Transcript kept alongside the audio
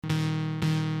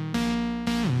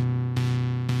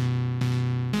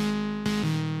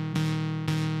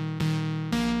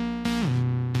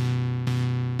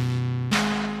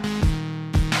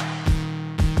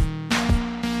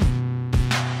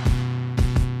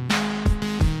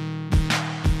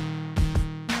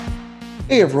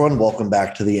Hey everyone, welcome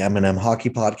back to the M&M Hockey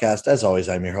Podcast. As always,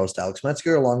 I'm your host, Alex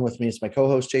Metzger. Along with me is my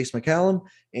co-host, Chase McCallum.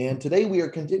 And today we are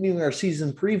continuing our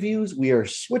season previews. We are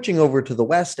switching over to the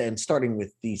West and starting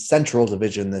with the Central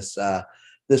Division this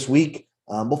week.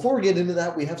 Before we get into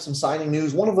that, we have some signing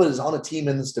news. One of us is on a team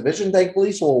in this division,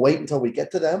 thankfully, so we'll wait until we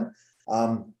get to them.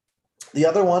 The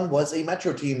other one was a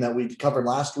Metro team that we covered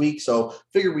last week, so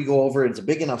figure we go over it. It's a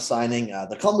big enough signing.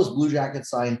 The Columbus Blue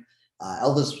Jackets signed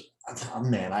Elvis. Oh,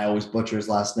 man, I always butcher his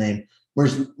last name.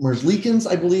 Merzlikins,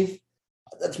 I believe.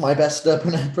 That's my best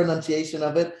pronunciation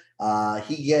of it.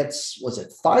 He gets, was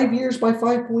it 5 years by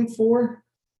 5.4?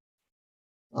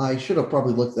 I should have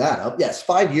probably looked that up. Yes,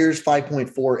 5 years,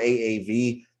 5.4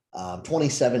 AAV,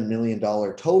 $27 million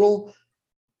total.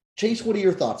 Chase, what are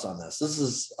your thoughts on this? This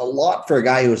is a lot for a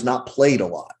guy who has not played a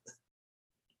lot.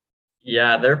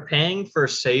 Yeah, they're paying for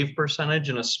save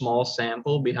percentage in a small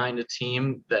sample behind a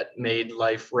team that made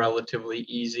life relatively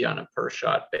easy on a per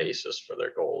shot basis for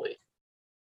their goalie.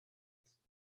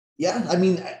 Yeah, I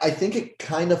mean, I think it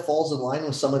kind of falls in line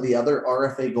with some of the other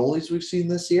RFA goalies we've seen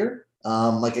this year.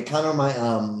 Like it kind of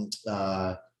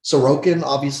Sorokin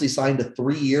obviously signed a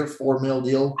 3-year, $4 million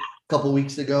deal a couple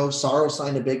weeks ago. Saros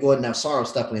signed a big one. Now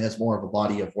Saros definitely has more of a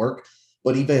body of work.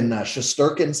 But even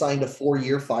Shesterkin signed a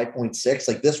 4-year, 5.6.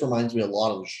 Like this reminds me a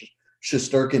lot of the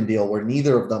Shesterkin deal where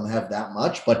neither of them have that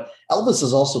much. But Elvis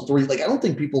is also 3. Like I don't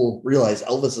think people realize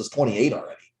Elvis is 28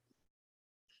 already.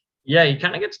 Yeah, he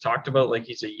kind of gets talked about like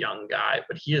he's a young guy,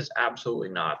 but he is absolutely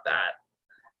not that.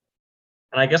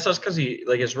 And I guess that's because he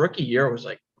like his rookie year was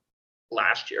like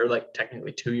last year, like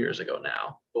technically 2 years ago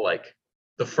now. But like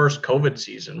the first COVID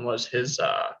season was his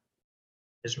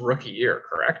rookie year,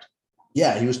 correct?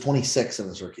 Yeah, he was 26 in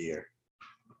his rookie year.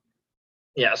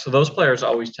 Yeah, so those players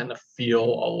always tend to feel a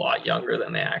lot younger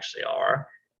than they actually are.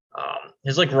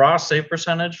 His like raw save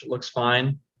percentage looks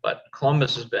fine, but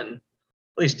Columbus has been at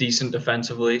least decent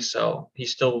defensively, so he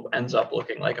still ends up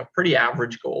looking like a pretty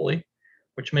average goalie,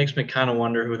 which makes me kind of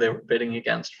wonder who they were bidding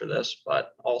against for this,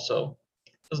 but also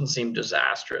doesn't seem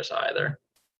disastrous either.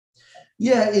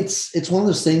 Yeah, it's one of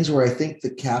those things where I think the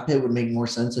cap hit would make more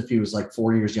sense if he was like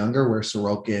 4 years younger, where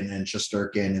Sorokin and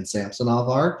Shesterkin and Samsonov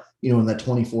are, in that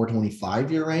 24,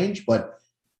 25 year range. But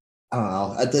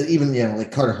I don't know.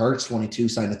 Like Carter Hart's 22,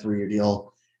 signed a 3-year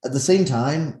deal. At the same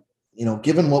time,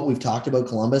 given what we've talked about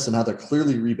Columbus and how they're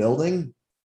clearly rebuilding,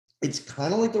 it's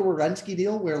kind of like the Werenski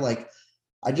deal where like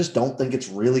I just don't think it's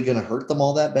really going to hurt them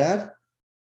all that bad.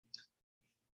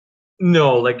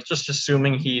 No, like just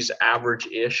assuming he's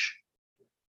average-ish.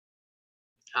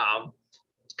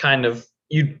 Kind of,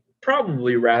 you'd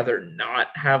probably rather not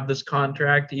have this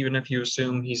contract, even if you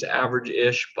assume he's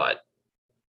average-ish. But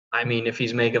I mean, if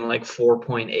he's making like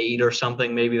 4.8 or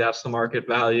something, maybe that's the market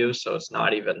value. So it's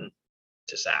not even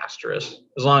disastrous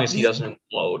as long as he doesn't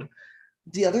implode.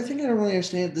 The other thing I don't really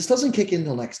understand, this doesn't kick in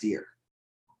until next year.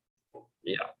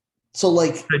 Yeah. So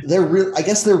like I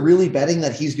guess they're really betting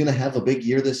that he's going to have a big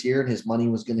year this year and his money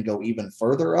was going to go even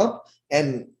further up.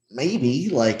 And maybe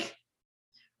like,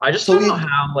 I just don't know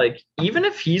how, like, even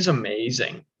if he's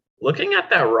amazing, looking at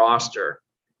that roster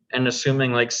and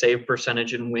assuming like save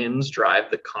percentage and wins drive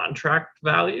the contract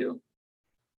value,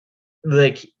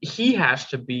 like he has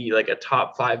to be like a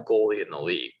top 5 goalie in the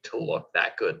league to look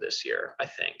that good this year, I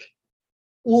think.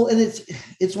 Well, and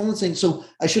it's one of the things. So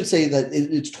I should say that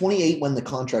it's 28 when the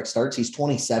contract starts. He's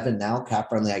 27 now. Cap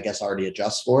friendly, I guess, already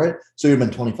adjusts for it. So he'd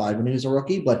been 25 when he was a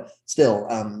rookie, but still,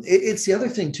 it's the other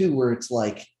thing too, where it's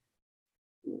like,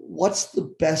 what's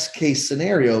the best case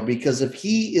scenario? Because if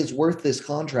he is worth this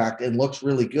contract and looks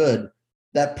really good,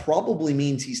 that probably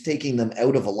means he's taking them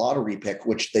out of a lottery pick,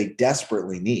 which they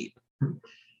desperately need.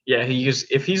 Yeah,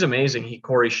 if he's amazing, he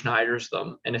Corey Schneider's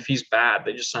them, and if he's bad,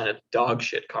 they just sign a dog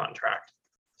shit contract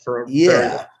for a very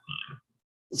long time.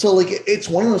 So like it's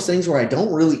one of those things where I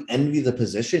don't really envy the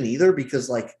position either, because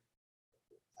like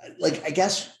I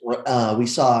guess we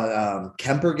saw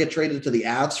Kemper get traded to the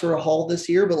Avs for a haul this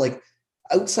year, but like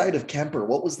outside of Kemper,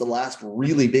 what was the last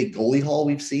really big goalie haul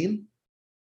we've seen?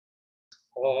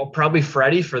 Oh, probably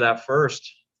Freddie for that first.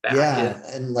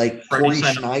 And like Corey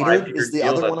Schneider is the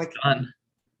other one.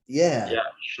 Yeah,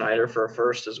 Schneider for a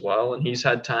first as well, and he's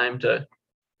had time to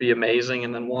be amazing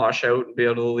and then wash out and be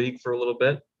out of the league for a little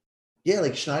bit. Yeah,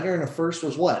 like Schneider in a first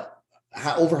was what?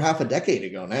 Over half a decade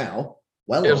ago now.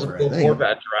 Well, it was over, a Bill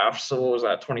Horvat draft. So what was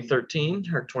that,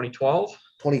 2013 or 2012?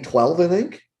 2012, I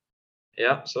think.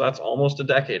 Yeah, so that's almost a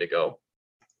decade ago.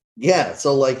 Yeah,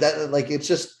 so like that, like it's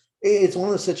one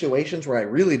of those situations where I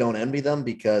really don't envy them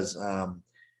because,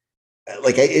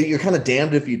 you're kind of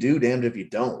damned if you do, damned if you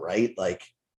don't, right? Like,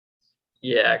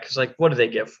 yeah, because like, what do they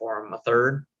give for him? A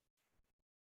third,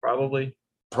 probably.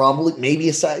 probably maybe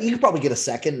you could probably get a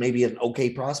second, maybe an okay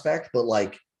prospect, but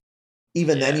like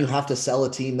even then you have to sell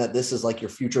a team that this is like your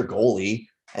future goalie.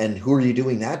 And who are you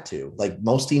doing that to? Like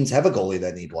most teams have a goalie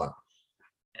that need one.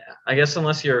 Yeah, I guess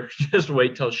unless you're just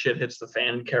wait till shit hits the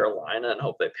fan in Carolina and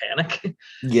hope they panic.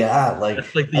 Yeah, like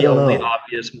That's like I the don't only know.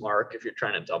 obvious mark if you're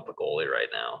trying to dump a goalie right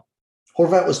now.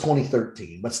 Horvat was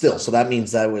 2013, but still, so that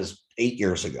means that was 8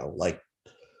 years ago. Like,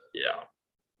 Yeah.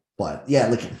 but yeah,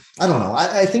 like I don't know.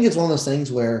 I think it's one of those things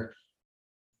where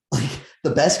like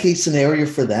the best case scenario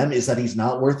for them is that he's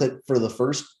not worth it for the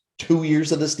first 2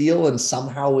 years of this deal and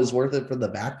somehow is worth it for the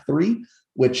back three,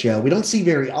 which we don't see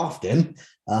very often.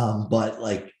 But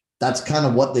like that's kind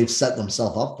of what they've set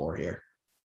themselves up for here.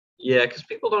 Yeah, because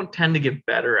people don't tend to get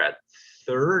better at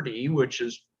 30, which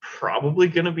is probably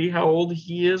going to be how old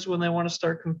he is when they want to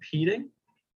start competing.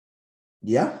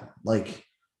 Yeah, like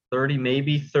 30,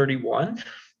 maybe 31.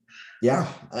 Yeah.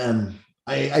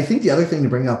 I think the other thing to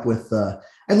bring up with,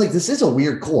 and like this is a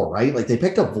weird core, right? Like they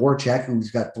picked up Voracek,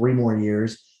 who's got 3 more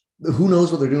years. Who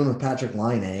knows what they're doing with Patrick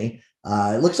Laine?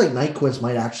 It looks like Nyquist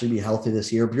might actually be healthy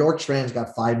this year. Bjorkstrand's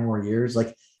got 5 more years.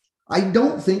 Like, I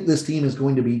don't think this team is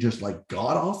going to be just like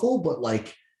god awful, but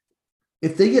like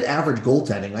if they get average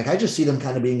goaltending, like I just see them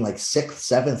kind of being like 6th,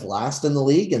 7th, last in the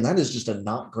league, and that is just a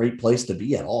not great place to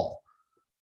be at all.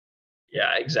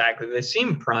 Yeah, exactly. They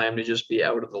seem primed to just be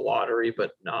out of the lottery,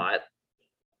 but not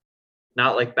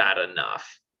like bad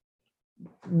enough.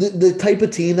 The type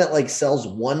of team that like sells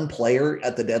one player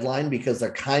at the deadline because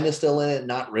they're kind of still in it,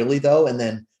 not really though, and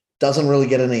then doesn't really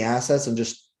get any assets and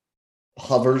just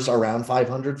hovers around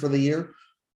 500 for the year.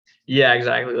 Yeah,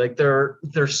 exactly. Like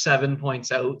they're 7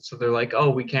 points out, so they're like,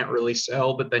 oh, we can't really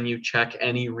sell. But then you check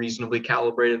any reasonably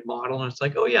calibrated model, and it's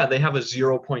like, oh yeah, they have a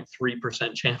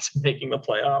 0.3% chance of making the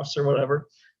playoffs or whatever.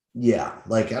 Yeah,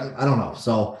 like I don't know.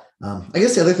 So I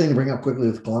guess the other thing to bring up quickly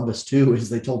with Columbus too is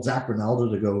they told Zach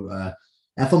Ronaldo to go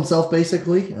F himself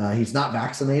basically. He's not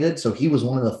vaccinated, so he was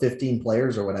one of the 15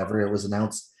 players or whatever. It was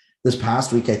announced this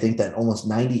past week, I think, that almost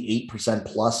 98%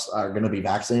 plus are going to be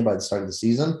vaccinated by the start of the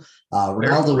season.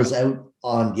 Ronaldo was out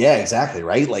on, yeah, exactly,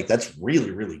 right? Like that's really,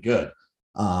 really good.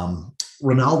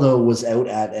 Ronaldo was out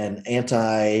at an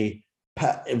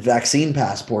anti-vaccine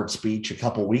passport speech a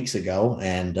couple weeks ago,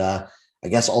 and I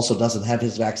guess also doesn't have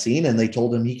his vaccine, and they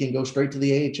told him he can go straight to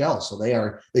the AHL. So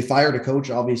they fired a coach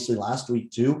obviously last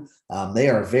week too. They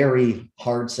are very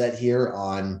hard set here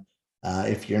on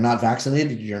if you're not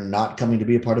vaccinated, you're not coming to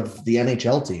be a part of the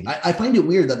NHL team. I find it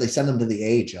weird that they send him to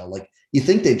the AHL. Like you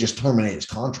think they'd just terminate his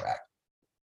contract.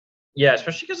 Yeah,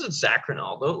 especially because it's Zach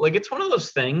Ronaldo. Like it's one of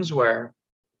those things where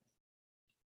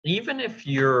even if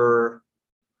you're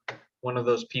one of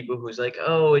those people who's like,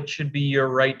 oh, it should be your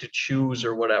right to choose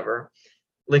or whatever.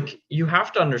 Like you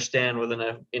have to understand with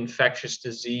an infectious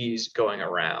disease going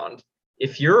around,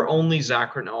 if you're only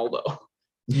Zach Ronaldo,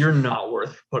 you're not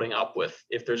worth putting up with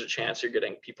if there's a chance you're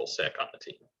getting people sick on the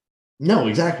team. No,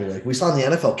 exactly. Like we saw in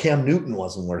the NFL, Cam Newton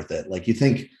wasn't worth it. Like you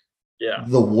think yeah,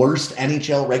 the worst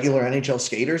regular NHL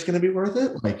skater is going to be worth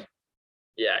it? Like,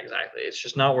 yeah, exactly. It's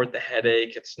just not worth the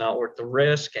headache. It's not worth the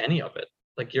risk, any of it.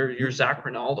 Like you're Zach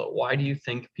Ronaldo. Why do you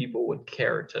think people would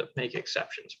care to make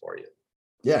exceptions for you?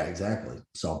 Yeah, exactly.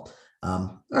 So,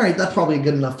 all right, that's probably a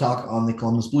good enough talk on the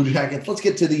Columbus Blue Jackets. Let's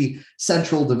get to the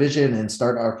Central Division and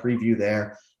start our preview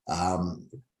there.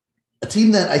 A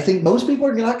team that I think most people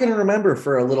are not going to remember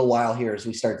for a little while here as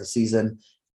we start the season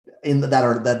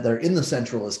that they're in the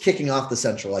Central is kicking off the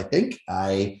Central. I think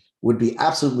I would be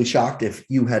absolutely shocked if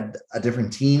you had a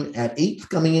different team at 8th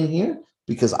coming in here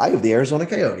because I have the Arizona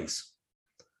Coyotes.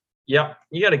 Yep,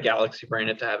 you got a galaxy brain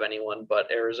it to have anyone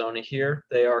but Arizona here.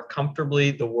 They are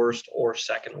comfortably the worst or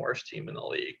second worst team in the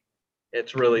league.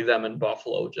 It's really them and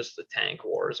Buffalo. Just the tank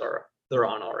wars they're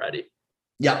on already.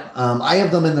 Yeah, I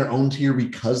have them in their own tier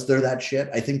because they're that shit.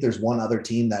 I think there's one other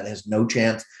team that has no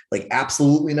chance, like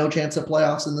absolutely no chance of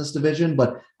playoffs in this division,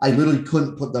 but I literally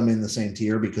couldn't put them in the same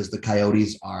tier because the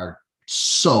Coyotes are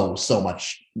so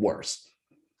much worse.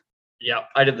 Yeah,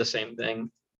 I did the same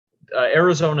thing.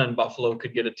 Arizona and Buffalo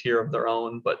could get a tier of their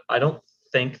own, but I don't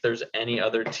think there's any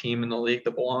other team in the league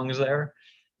that belongs there.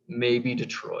 Maybe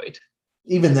Detroit.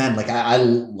 Even then, like I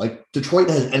like Detroit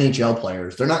has NHL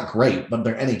players. They're not great, but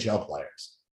they're NHL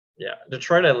players. Yeah,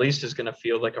 Detroit at least is going to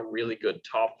feel like a really good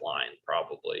top line,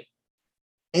 probably.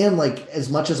 And like as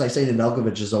much as I say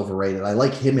Nedeljkovic is overrated, I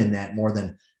like him in that more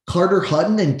than Carter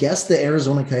Hutton. And guess the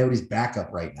Arizona Coyotes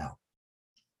backup right now.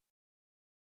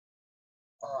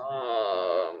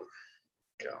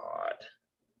 God.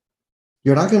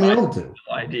 You're not going to be able to.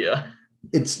 No idea.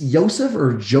 It's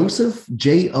Joseph, Joseph,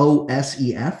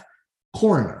 Josef,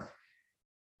 Coroner.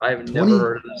 I've never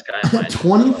heard of this guy in my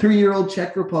 23-year-old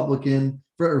Czech Republican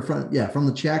from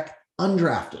the Czech,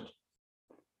 undrafted.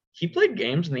 He played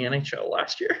games in the NHL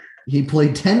last year. He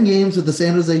played 10 games with the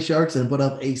San Jose Sharks and put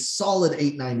up a solid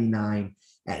 .899,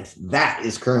 and that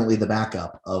is currently the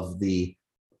backup of the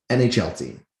NHL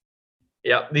team.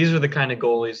 Yeah, these are the kind of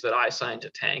goalies that I signed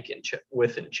to tank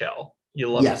with in Chell.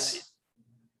 You love to see.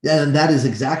 Yeah, and that is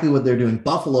exactly what they're doing.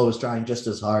 Buffalo is trying just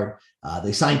as hard.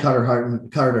 They signed Carter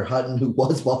Hutton, who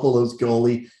was Buffalo's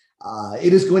goalie.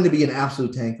 It is going to be an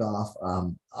absolute tank off.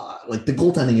 Like the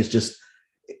goaltending is just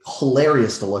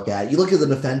hilarious to look at. You look at the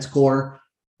defense core.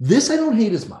 This I don't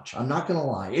hate as much. I'm not going to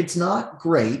lie. It's not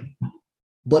great,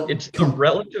 but it's the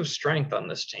relative strength on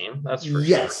this team. That's for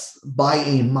sure. By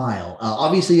a mile.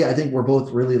 Obviously, I think we're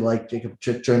both really like Jakob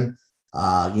Chychrun.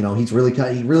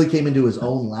 He really came into his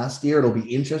own last year. It'll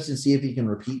be interesting to see if he can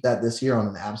repeat that this year on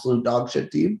an absolute dog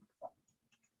shit team.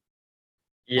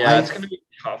 Yeah, it's going to be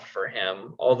tough for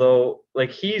him. Although,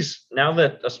 like, he's now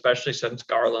that, especially since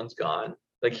Garland's gone,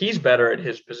 like, he's better at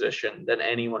his position than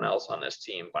anyone else on this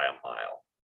team by a mile.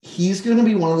 He's going to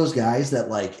be one of those guys that,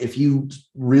 like, if you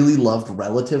really loved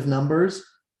relative numbers,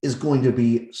 is going to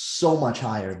be so much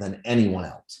higher than anyone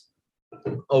else.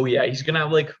 Oh, yeah. He's going to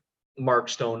have, like, Mark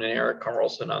Stone and Erik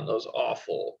Karlsson on those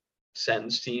awful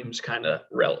Sens teams, kind of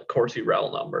Corsi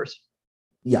Rel numbers.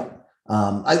 Yeah.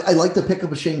 I like the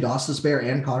pickup of Shane Gostisbehere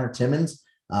and Connor Timmins.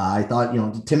 I thought,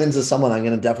 Timmins is someone I'm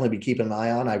going to definitely be keeping an eye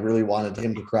on. I really wanted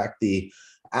him to crack the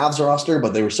Avs roster,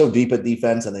 but they were so deep at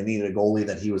defense and they needed a goalie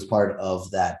that he was part of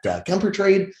that Kemper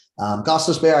trade.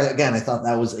 Gostisbehere, again, I thought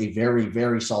that was a very,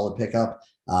 very solid pickup.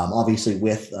 Obviously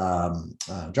with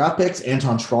draft picks.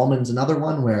 Anton Stralman's another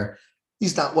one where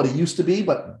he's not what he used to be,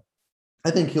 but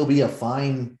I think he'll be a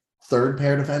fine third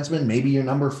pair defenseman, maybe your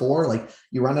number 4. Like,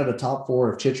 you run out a top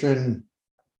 4 of Chychrun,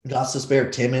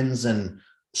 Gostisbehere, Timmins, and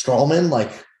Stralman.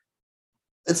 Like,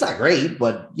 it's not great,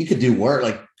 but you could do work.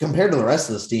 Like, compared to the rest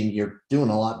of this team, you're doing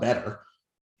a lot better.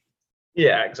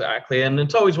 Yeah, exactly. And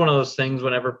it's always one of those things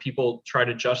whenever people try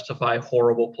to justify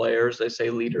horrible players, they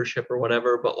say leadership or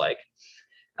whatever, but like,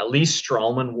 at least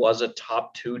Stralman was a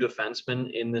top 2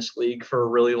 defenseman in this league for a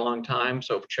really long time.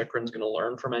 So if Chychrun's going to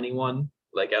learn from anyone,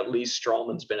 like, at least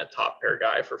Stralman's been a top pair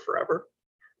guy for forever.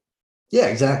 Yeah,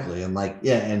 exactly. And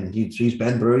and he's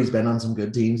been through it. He's been on some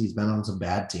good teams. He's been on some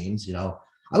bad teams. I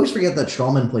always forget that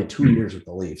Stralman played 2 years with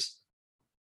the Leafs.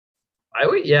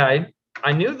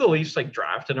 I knew the Leafs like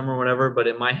drafted him or whatever, but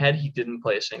in my head, he didn't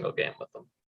play a single game with them.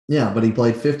 Yeah, but he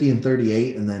played 50 and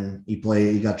 38, and then he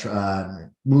got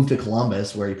moved to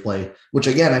Columbus where he played, which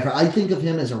again, I think of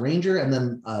him as a Ranger and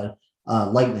then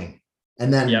Lightning,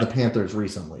 and then the Panthers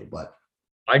recently. But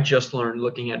I just learned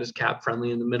looking at his cap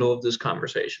friendly in the middle of this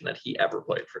conversation that he ever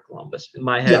played for Columbus. In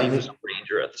my head, he was a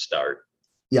Ranger at the start.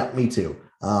 Yeah, me too.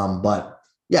 But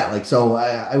yeah, so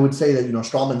I would say that,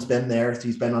 Stralman's been there.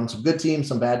 He's been on some good teams,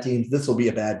 some bad teams. This will be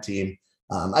a bad team.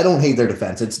 I don't hate their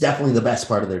defense. It's definitely the best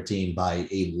part of their team by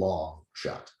a long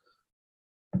shot.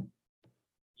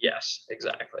 Yes,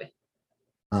 exactly.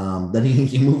 Then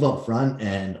you move up front,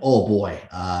 and oh boy,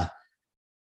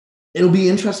 it'll be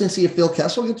interesting to see if Phil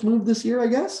Kessel gets moved this year, I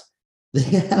guess. They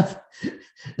have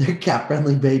their cap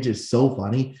friendly page is so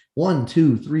funny. 1,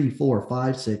 2, 3, 4,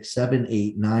 5, 6, 7,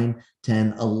 8, 9,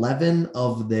 10, 11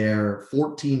 of their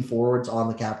 14 forwards on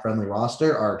the cap friendly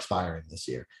roster are expiring this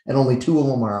year, and only 2 of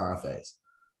them are RFAs.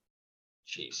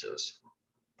 Jesus.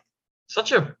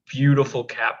 Such a beautiful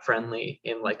cap friendly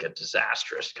in like a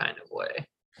disastrous kind of way.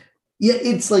 Yeah,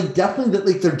 it's like definitely that,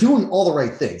 like, they're doing all the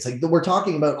right things. Like, we're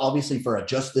talking about, obviously, for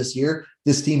just this year,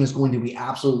 this team is going to be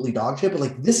absolutely dog shit, but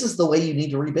like, this is the way you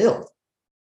need to rebuild.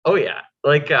 Oh yeah.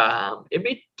 Like, it'd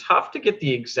be tough to get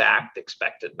the exact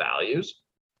expected values,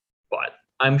 but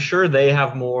I'm sure they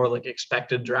have more like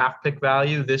expected draft pick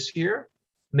value this year,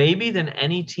 maybe than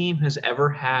any team has ever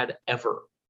had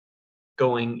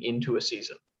going into a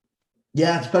season.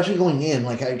 Yeah, especially going in,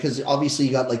 like, because obviously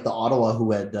you got like the Ottawa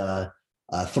who had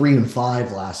 3 and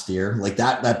 5 last year. Like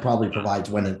that probably provides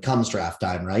when it comes draft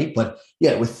time, right? But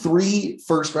yeah, with 3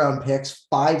 first-round picks,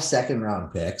 5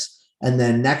 second-round picks, and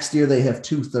then next year they have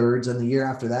 2 thirds, and the year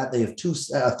after that they have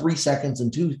 3 seconds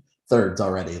and 2 thirds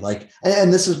already. Like,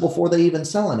 and this is before they even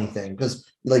sell anything, because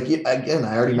like, again,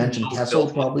 I already mentioned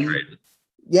Kessel probably.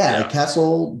 Yeah,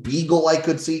 Kessel, Beagle, I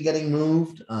could see getting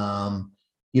moved.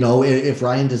 If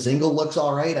Ryan Dzingel looks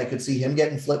all right, I could see him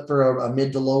getting flipped for a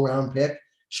mid to low round pick.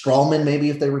 Stralman, maybe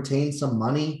if they retain some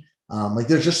money. Like,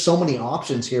 there's just so many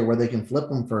options here where they can flip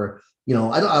them for,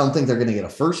 I don't think they're going to get a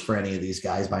first for any of these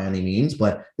guys by any means,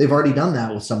 but they've already done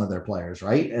that with some of their players,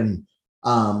 right? And,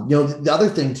 the other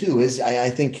thing too is I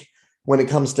think when it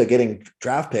comes to getting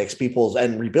draft picks,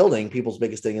 and rebuilding, people's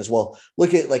biggest thing is, well,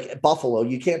 look at like Buffalo.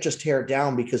 You can't just tear it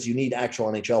down because you need actual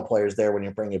NHL players there when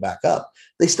you're bringing it back up.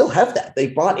 They still have that. They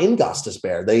brought in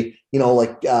Gostisbehere. They,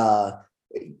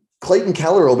 Clayton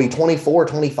Keller will be 24,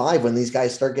 25 when these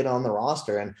guys start getting on the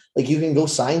roster. And like, you can go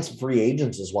sign some free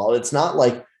agents as well. It's not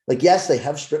like, yes, they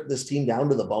have stripped this team down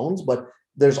to the bones, but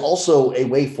there's also a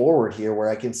way forward here where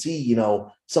I can see,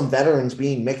 some veterans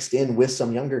being mixed in with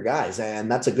some younger guys,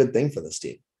 and that's a good thing for this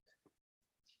team.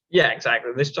 Yeah,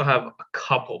 exactly. They still have a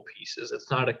couple pieces. It's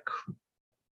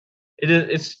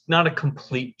not a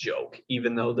complete joke,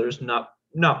 even though there's not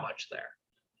much there.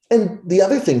 And the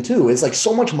other thing too is like,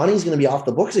 so much money is going to be off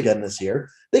the books again this year.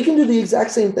 They can do the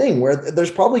exact same thing where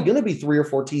there's probably going to be 3 or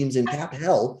 4 teams in cap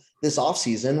hell this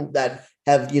offseason that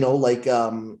have,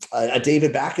 a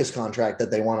David Backes contract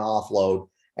that they want to offload.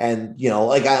 And,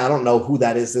 I don't know who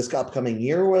that is this upcoming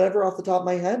year or whatever off the top of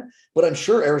my head, but I'm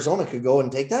sure Arizona could go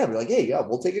and take that. Be like, hey, yeah,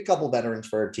 we'll take a couple veterans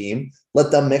for our team,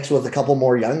 let them mix with a couple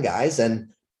more young guys, and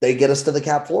they get us to the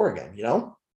cap floor again,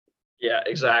 Yeah,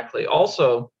 exactly.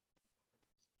 Also,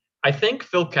 I think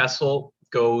Phil Kessel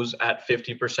goes at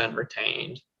 50%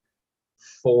 retained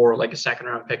for like a second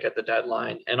round pick at the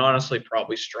deadline. And honestly,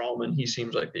 probably Stroman. He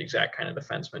seems like the exact kind of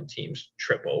defenseman teams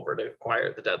trip over to acquire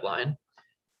at the deadline.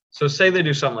 So say they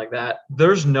do something like that.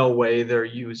 There's no way they're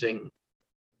using,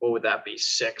 what would that be,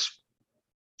 6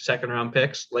 second round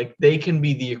picks? Like, they can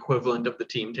be the equivalent of the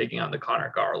team taking on the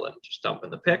Connor Garland, just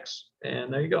dumping the picks,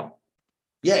 and there you go.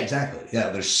 Yeah, exactly. Yeah,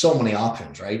 there's so many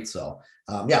options, right? So,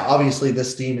 obviously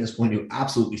this team is going to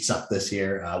absolutely suck this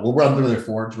year. We'll run through their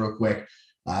forwards real quick.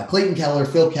 Clayton Keller,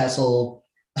 Phil Kessel,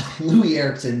 Louis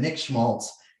Eriksson, Nick Schmaltz,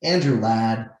 Andrew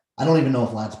Ladd. I don't even know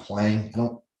if Ladd's playing. I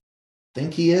don't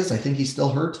think he is. I think he's still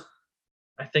hurt.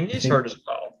 I think he's hurt as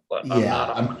well. But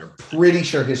I'm pretty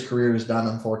sure his career is done,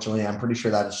 unfortunately. I'm pretty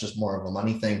sure that is just more of a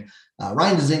money thing.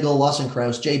 Ryan Dzingel, Lawson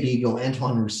Krause, Jay Beagle,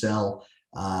 Antoine Roussel,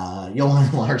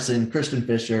 Johan Larson, Christian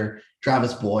Fischer,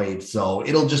 Travis Boyd. So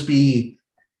it'll just be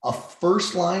a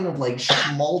first line of like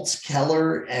Schmaltz,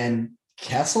 Keller, and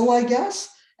Kessel, I guess,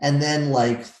 and then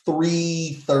like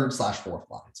 3 third/4th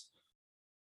lines.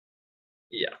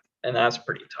 Yeah, and that's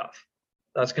pretty tough.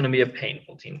 That's going to be a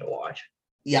painful team to watch.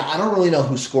 Yeah, I don't really know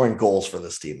who's scoring goals for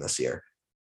this team this year.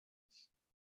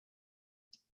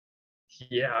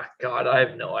 Yeah, God, I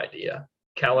have no idea.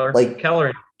 Keller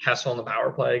and Kessel on the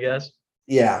power play, I guess.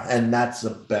 Yeah, and that's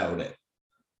about it.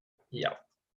 Yeah.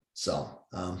 So,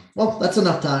 that's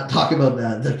enough to talk about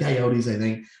the Coyotes, I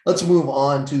think. Let's move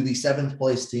on to the 7th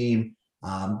place team.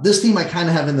 This team I kind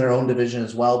of have in their own division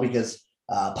as well, because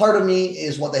part of me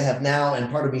is what they have now,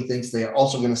 and part of me thinks they are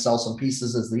also going to sell some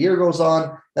pieces as the year goes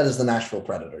on. That is the Nashville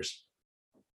Predators.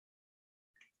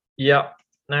 Yeah,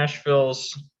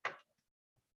 Nashville's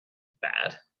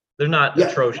bad. They're not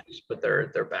atrocious, but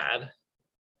they're bad.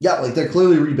 Yeah, like they're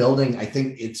clearly rebuilding. I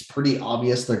think it's pretty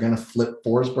obvious they're going to flip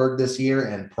Forsberg this year,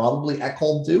 and probably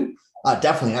Ekholm too.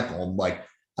 Definitely Ekholm. Like,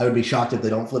 I would be shocked if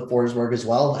they don't flip Forsberg as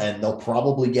well, and they'll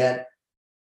probably get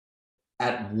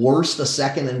at worst a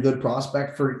second and good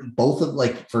prospect for both of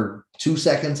for 2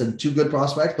 seconds and 2 good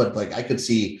prospects. But like, I could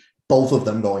see both of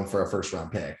them going for a first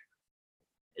round pick.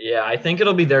 Yeah, I think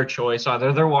it'll be their choice.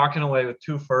 Either they're walking away with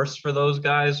 2 firsts for those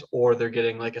guys, or they're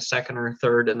getting like a second or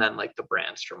third and then like the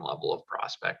Brandstrom level of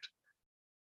prospect.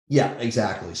 Yeah,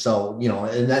 exactly. So,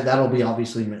 and that'll be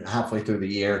obviously halfway through the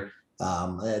year.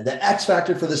 The X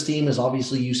factor for this team is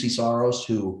obviously UC Saros,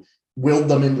 who willed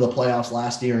them into the playoffs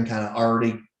last year and kind of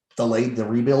already delayed the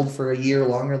rebuild for a year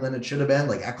longer than it should have been.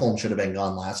 Like, Ekholm should have been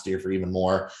gone last year for even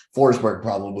more. Forsberg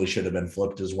probably should have been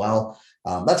flipped as well.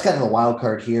 That's kind of a wild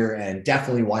card here, and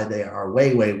definitely why they are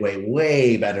way, way, way,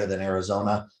 way better than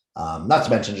Arizona. Not to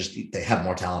mention just they have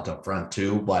more talent up front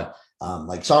too, but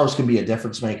like Saros can be a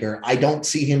difference maker. I don't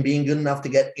see him being good enough to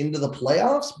get into the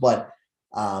playoffs, but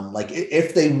like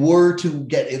if they were to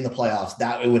get in the playoffs,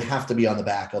 that it would have to be on the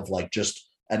back of like just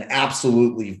an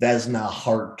absolutely Vezina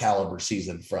Hart caliber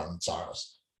season from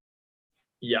Saros.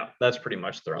 Yeah, that's pretty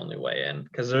much their only way in,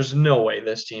 because there's no way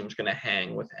this team's going to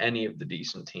hang with any of the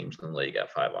decent teams in the league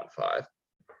at 5-on-5.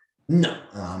 No,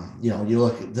 you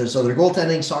look, so their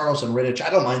goaltending, Saros and Rittich, I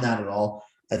don't mind that at all.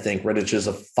 I think Rittich is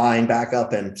a fine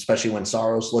backup, and especially when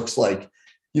Saros looks like,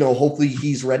 hopefully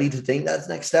he's ready to take that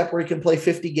next step where he can play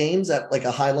 50 games at like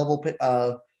a high level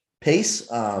pace.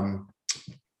 The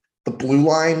blue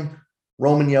line,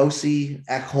 Roman Josi,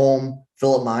 Ekholm,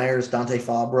 Philip Myers, Dante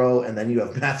Fabro, and then you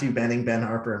have Matthew Benning, Ben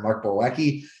Harper, and Mark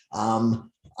Borwecki.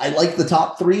 I like the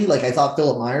top 3. Like, I thought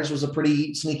Philip Myers was a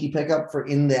pretty sneaky pickup for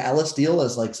in the Ellis deal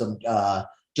as like some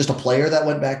just a player that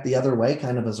went back the other way,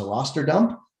 kind of as a roster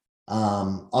dump.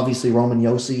 Obviously, Roman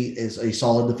Yossi is a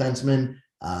solid defenseman.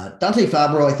 Dante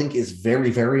Fabro, I think, is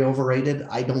very, very overrated.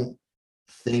 I don't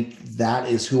think that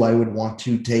is who I would want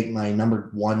to take my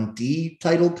number 1D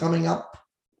title coming up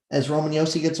as Roman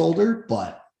Yossi gets older,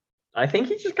 but I think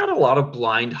he just got a lot of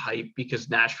blind hype because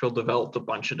Nashville developed a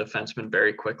bunch of defensemen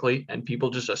very quickly, and people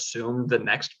just assumed the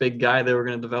next big guy they were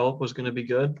going to develop was going to be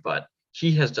good. But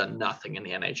he has done nothing in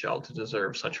the NHL to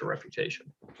deserve such a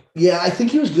reputation. yeah, I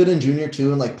think he was good in junior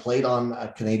too, and like played on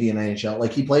a Canadian NHL.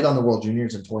 Like he played on the World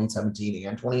Juniors in 2017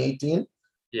 and 2018.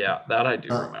 Yeah, that I do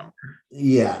remember.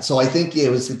 Yeah, so I think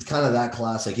it's kind of that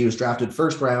classic. He was drafted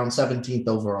first round, 17th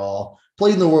overall,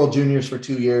 played in the World Juniors for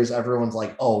 2 years. Everyone's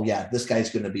like, oh yeah, this guy's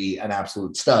going to be an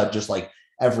absolute stud, just like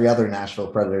every other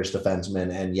Nashville Predators defenseman.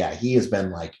 And yeah, he has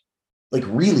been like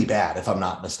really bad, if I'm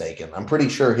not mistaken. I'm pretty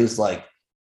sure his like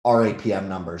RAPM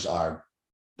numbers are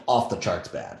off the charts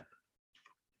bad.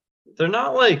 They're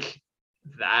not like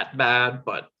that bad,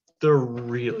 but they're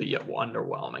really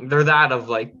underwhelming. They're that of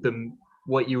like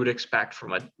what you would expect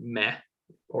from a meh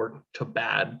or to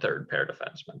bad third pair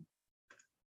defenseman.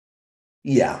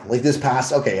 Yeah, like this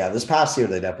past year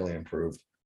they definitely improved.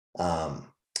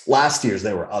 Last year's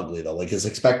they were ugly though. Like his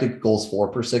expected goals for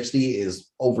per 60 is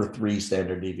over 3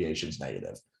 standard deviations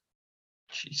negative.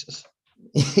 Jesus.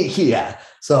 Yeah.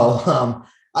 So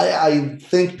I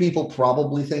think people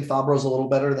probably think Fabro's a little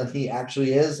better than he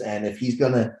actually is. And if he's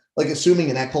gonna, like, assuming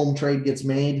an Ekholm trade gets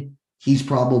made, he's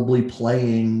probably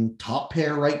playing top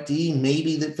pair right D.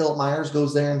 Maybe that Philip Myers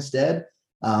goes there instead.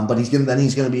 But he's going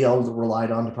to be able to rely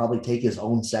on to probably take his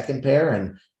own second pair.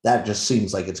 And that just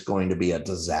seems like it's going to be a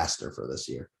disaster for this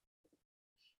year.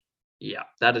 Yeah,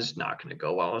 that is not going to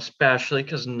go well, especially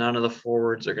because none of the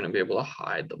forwards are going to be able to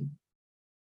hide them.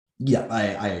 Yeah,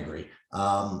 I agree.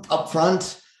 Up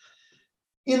front,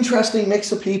 interesting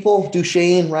mix of people: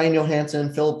 Duchesne, Ryan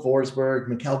Johansson, Philip Forsberg,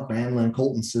 Mikael Granlund,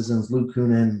 Colton Sissons, Luke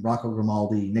Kunin, Rocco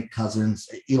Grimaldi, Nick Cousins,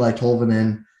 Eli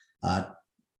Tolvanen,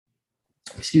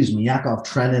 Yakov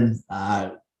Trenin.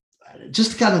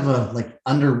 Just kind of a like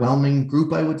underwhelming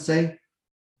group, I would say.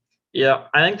 Yeah,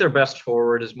 I think their best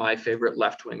forward is my favorite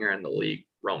left winger in the league,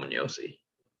 Roman Yossi.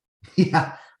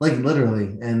 Yeah, like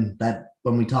literally. And that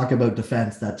when we talk about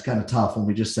defense, that's kind of tough when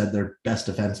we just said their best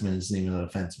defenseman isn't even a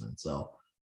defenseman. So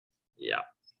yeah,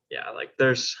 like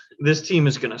this team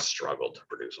is going to struggle to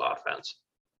produce offense.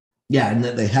 Yeah, and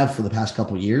they have for the past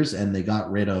couple of years, and they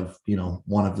got rid of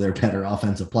one of their better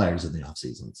offensive players in the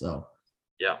offseason. So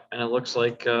yeah, and it looks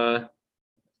like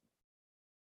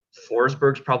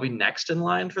Forsberg's probably next in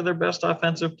line for their best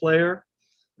offensive player,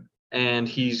 and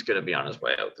he's going to be on his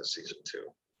way out this season too.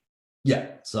 Yeah,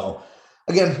 so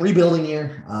again, rebuilding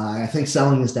year. I think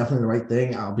selling is definitely the right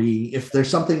thing. If there's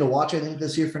something to watch, I think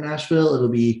this year for Nashville, it'll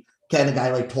be kind of a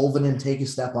guy like Tolvanen take a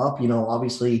step up.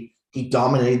 Obviously he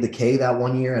dominated the K that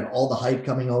 1 year and all the hype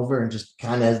coming over and just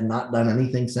kind of has not done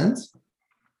anything since.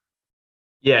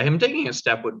 Yeah, him taking a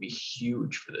step would be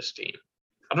huge for this team.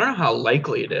 I don't know how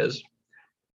likely it is.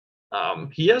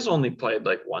 He has only played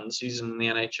like one season in the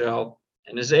NHL,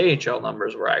 and his AHL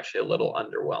numbers were actually a little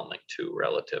underwhelming too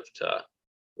relative to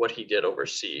what he did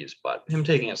overseas. But him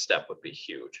taking a step would be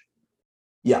huge.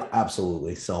 Yeah,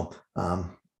 absolutely. So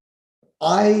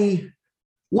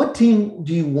what team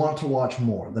do you want to watch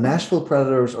more, the Nashville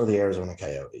Predators or the Arizona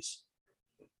Coyotes?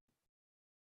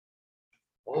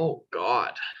 Oh,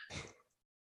 God.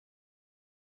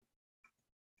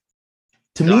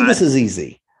 To me, this is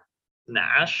easy.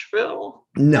 Nashville?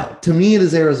 No, to me, it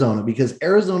is Arizona because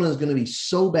Arizona is going to be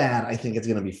so bad. I think it's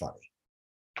going to be funny.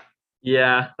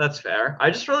 Yeah, that's fair. I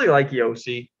just really like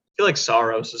Yossi. I feel like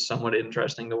Saros is somewhat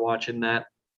interesting to watch in that.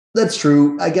 That's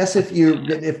true. I guess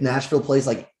if Nashville plays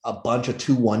like a bunch of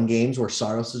 2-1 games where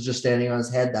Saros is just standing on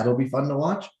his head, that'll be fun to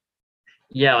watch.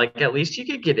 Yeah, like at least you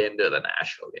could get into the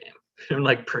Nashville game and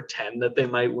like pretend that they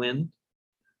might win.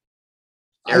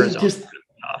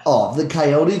 The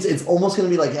Coyotes, it's almost going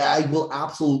to be like, I will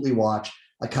absolutely watch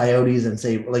a Coyotes and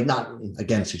say, like, not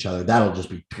against each other. That'll just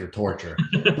be pure torture.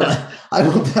 But I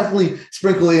will definitely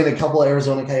sprinkle in a couple of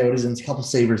Arizona Coyotes and a couple of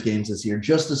Sabres games this year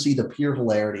just to see the pure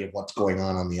hilarity of what's going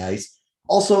on the ice.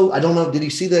 Also, I don't know, did you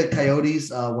see the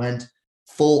Coyotes went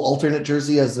full alternate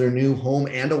jersey as their new home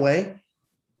and away?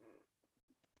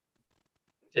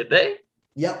 Did they?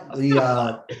 Yep.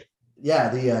 The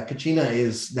Kachina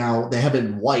is now, they have it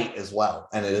in white as well,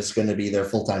 and it is going to be their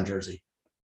full-time jersey.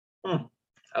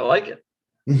 I like it.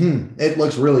 Mm-hmm. It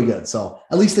looks really good. So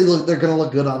at least they're going to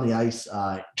look good on the ice,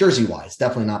 jersey-wise,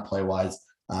 definitely not play-wise.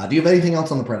 Do you have anything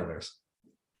else on the Predators?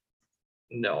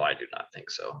 No, I do not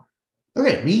think so.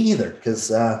 Okay, me either, because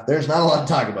there's not a lot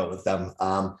to talk about with them.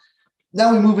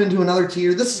 Now we move into another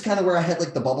tier. This is kind of where I had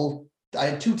like the bubble I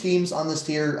had two teams on this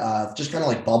tier, just kind of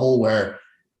like bubble, where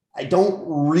I don't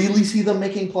really see them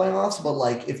making playoffs, but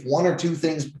like if one or two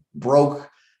things broke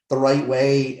the right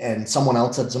way and someone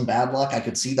else had some bad luck, I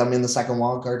could see them in the second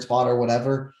wild card spot or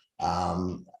whatever.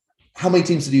 How many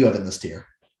teams do you have in this tier?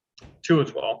 2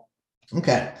 as well.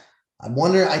 Okay. I'm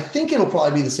wondering, I think it'll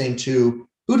probably be the same two.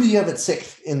 Who do you have at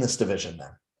sixth in this division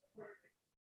then?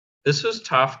 This was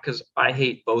tough because I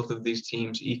hate both of these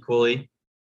teams equally.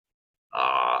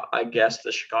 I guess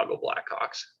the Chicago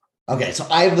Blackhawks. Okay, so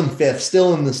I have them fifth,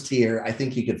 still in this tier. I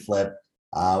think you could flip.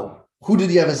 Who did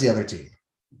you have as the other team?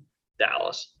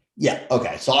 Dallas. Yeah,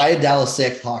 okay. So I had Dallas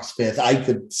sixth, Hawks fifth. I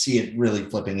could see it really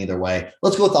flipping either way.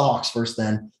 Let's go with the Hawks first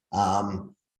then.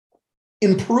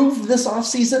 Improved this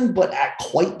offseason, but at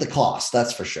quite the cost,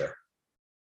 that's for sure.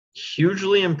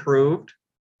 Hugely improved,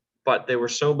 but they were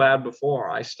so bad before,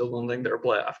 I still don't think they're a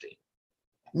playoff team.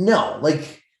 No,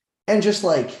 like, and just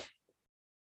like,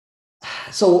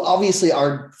 so obviously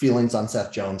our feelings on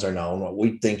Seth Jones are known.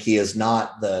 We think he is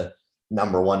not the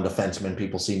number one defenseman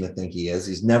people seem to think he is.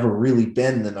 He's never really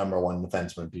been the number one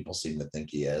defenseman people seem to think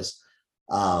he is.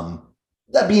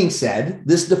 That being said,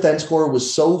 this defense core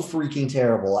was so freaking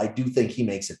terrible. I do think he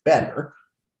makes it better.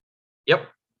 Yep.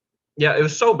 Yeah, it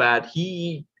was so bad.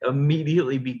 He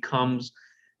immediately becomes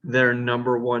their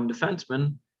number one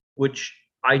defenseman, which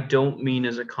I don't mean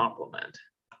as a compliment.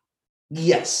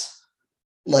 Yes.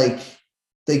 Like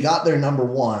they got their number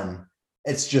one.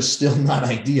 It's just still not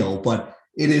ideal, but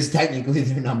it is technically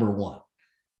their number one.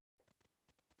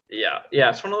 Yeah.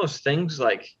 It's one of those things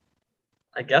like,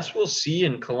 I guess we'll see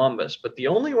in Columbus, but the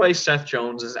only way Seth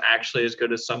Jones is actually as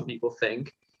good as some people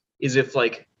think is if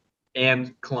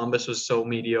and Columbus was so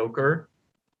mediocre,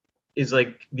 is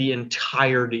like the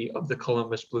entirety of the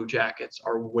Columbus Blue Jackets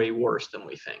are way worse than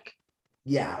we think.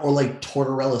 Yeah, or like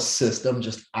Tortorella's system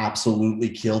just absolutely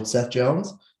killed Seth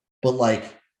Jones, but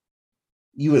like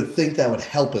you would think that would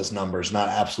help his numbers, not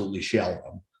absolutely shell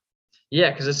them.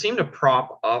 Yeah, because it seemed to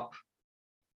prop up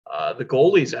the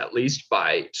goalies at least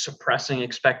by suppressing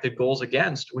expected goals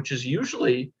against, which is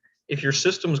usually, if your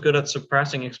system's good at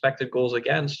suppressing expected goals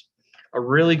against, a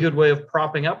really good way of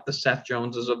propping up the Seth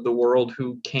Joneses of the world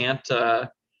who can't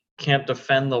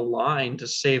defend the line to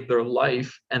save their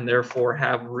life and therefore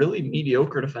have really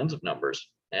mediocre defensive numbers.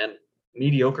 And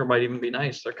mediocre might even be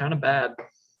nice. They're kind of bad.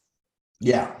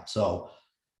 Yeah. So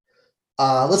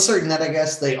let's start in that, I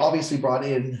guess. They obviously brought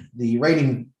in the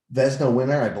reigning Vezina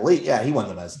winner, I believe. Yeah, he won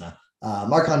the Vezina.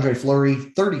 Marc-Andre Fleury,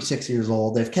 36 years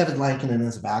old. They have Kevin Lankinen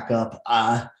as a backup.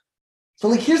 So,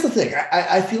 like, here's the thing.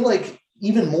 I feel like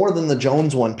even more than the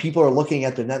Jones one, people are looking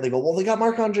at the net. They go, well, they got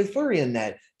Marc-Andre Fleury in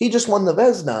net. He just won the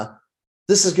Vezina.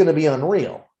 This is going to be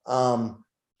unreal.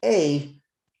 The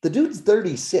dude's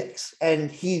 36, and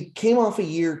he came off a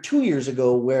year 2 years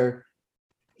ago where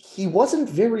he wasn't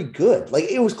very good. Like,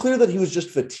 it was clear that he was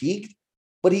just fatigued,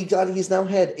 but he's now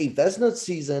had a Vezina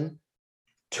season.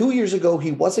 2 years ago,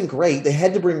 he wasn't great. They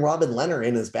had to bring Robin Lehner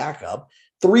in as backup.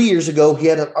 3 years ago, he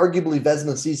had an arguably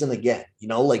Vezina season again,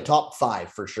 like top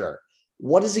 5 for sure.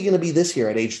 What is he going to be this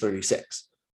year at age 36?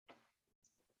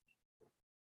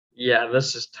 Yeah,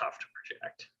 this is tough to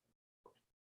project.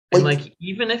 And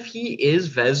even if he is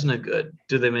Vezina good,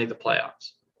 do they make the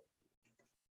playoffs?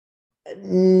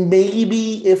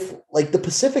 Maybe if the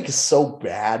Pacific is so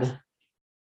bad,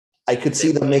 I could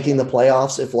see them making the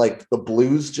playoffs if the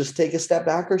Blues just take a step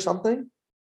back or something.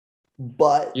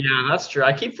 But yeah, that's true.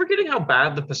 I keep forgetting how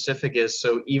bad the Pacific is.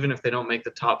 So even if they don't make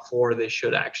the top 4, they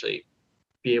should actually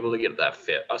be able to get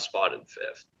a spot in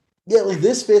 5th. Yeah,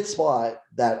 this 5th spot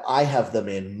that I have them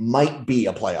in might be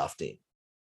a playoff team.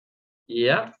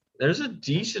 Yeah, there's a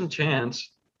decent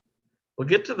chance. We'll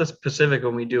get to the Pacific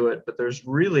when we do it, but there's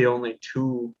really only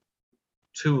two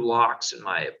locks in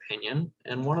my opinion,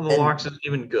 and one of the locks isn't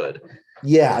even good.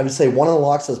 Yeah, I would say one of the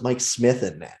locks has Mike Smith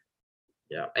in that.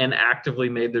 Yeah, and actively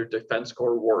made their defense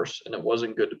core worse, and it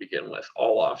wasn't good to begin with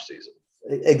all offseason.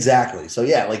 Exactly. So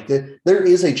yeah, there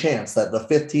is a chance that the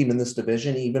 5th team in this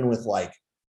division, even with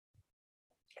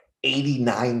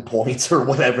 89 points or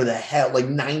whatever the hell,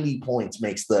 90 points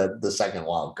makes the second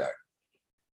wild card.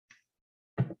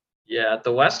 Yeah,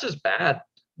 the West is bad.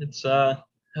 It's how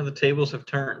the tables have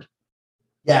turned.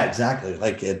 Yeah, exactly.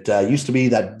 It used to be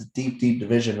that deep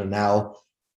division, and now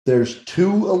there's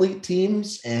 2 elite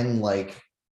teams and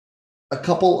a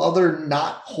couple other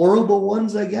not horrible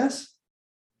ones, I guess.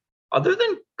 Other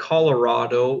than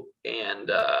Colorado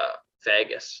and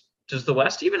Vegas, does the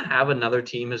West even have another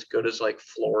team as good as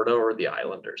Florida or the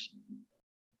Islanders?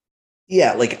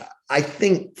 Yeah, I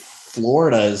think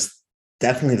Florida is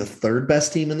definitely the third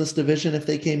best team in this division if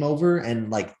they came over. And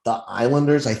like the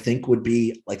Islanders, I think would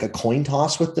be like a coin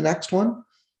toss with the next one.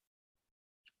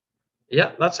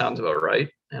 Yeah, that sounds about right.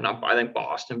 And I think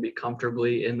Boston be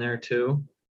comfortably in there too.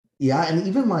 Yeah. And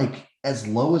even like as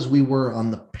low as we were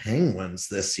on the Penguins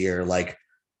this year, like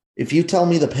if you tell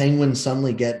me the Penguins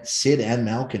suddenly get Sid and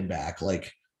Malkin back,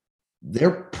 like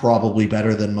they're probably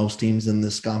better than most teams in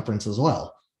this conference as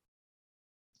well.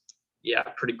 Yeah,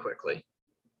 pretty quickly.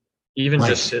 Even Like,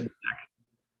 just Sid.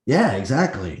 yeah,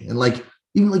 exactly. And like,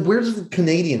 even like, where does the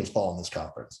Canadians fall in this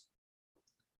conference?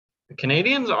 The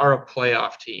Canadians are a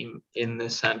playoff team in the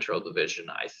Central Division,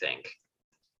 I think.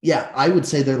 Yeah, I would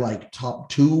say they're like top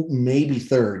two, maybe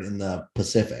third in the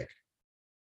Pacific.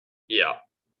 Yeah.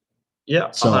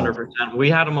 Yeah, So 100%. We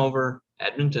had them over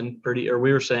Edmonton or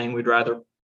we were saying we'd rather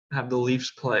have the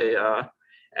Leafs play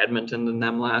Edmonton than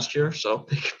them last year. So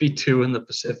they could be two in the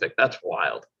Pacific. That's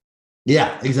wild.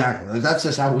 yeah, exactly. That's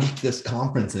just how weak this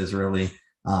conference is, really.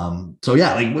 So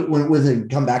yeah, like when it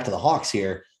come back to the Hawks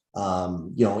here,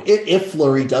 if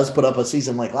Fleury does put up a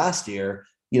season like last year,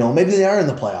 maybe they are in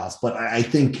the playoffs. But I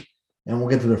think, and we'll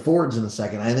get to their forwards in a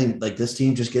second. I think like this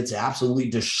team just gets absolutely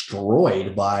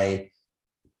destroyed by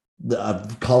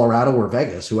the Colorado or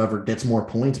Vegas, whoever gets more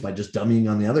points by just dummying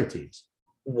on the other teams.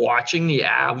 Watching the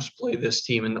Avs play this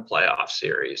team in the playoff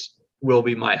series will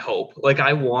be my hope. Like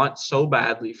I want so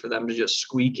badly for them to just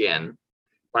squeak in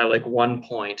by like 1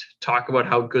 point, talk about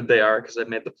how good they are because they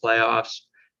made the playoffs.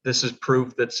 This is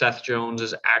proof that Seth Jones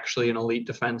is actually an elite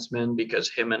defenseman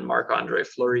because him and Marc-Andre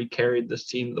Fleury carried this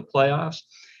team to the playoffs.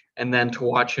 And then to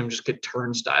watch him just get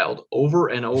turnstiled over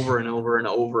and over and over and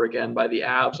over again by the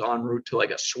Avs en route to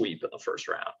like a sweep in the first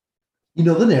round.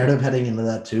 The narrative heading into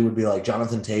that too would be like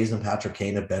Jonathan Toews and Patrick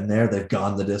Kane have been there. They've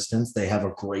gone the distance. They have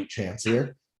a great chance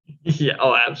here. Yeah,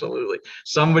 oh, absolutely.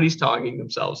 Somebody's talking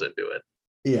themselves into it.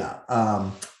 Yeah.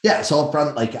 So up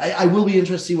front, like I will be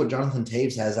interested to see what Jonathan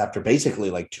Toews has after basically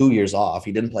like 2 years off.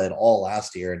 He didn't play at all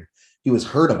last year, and he was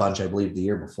hurt a bunch, I believe, the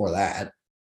year before that.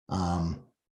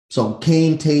 So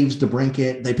Kane, Toews,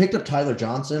 DeBrincat, they picked up Tyler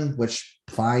Johnson, which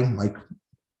fine, like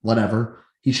whatever.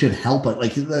 He should help, but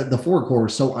like the forward core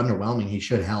is so underwhelming. He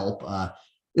should help.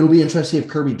 It'll be interesting if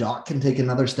Kirby Dach can take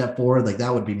another step forward. Like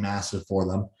that would be massive for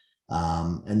them.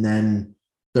 And then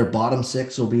their bottom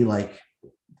six will be like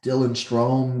Dylan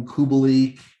Strome,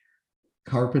 Kubalik,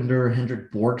 Carpenter,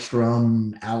 Hendrik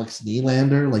Borgstrom, Alex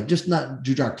Nylander, like just not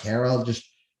Jujhar Khaira,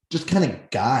 just kind of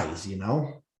guys,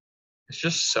 It's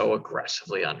just so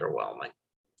aggressively underwhelming.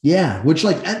 Yeah, which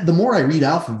like the more I read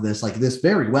out from this, like this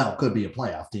very well could be a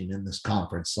playoff team in this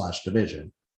conference /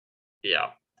 division.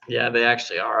 Yeah, they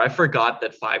actually are. I forgot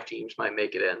that 5 teams might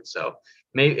make it in. So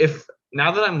maybe if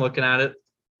now that I'm looking at it,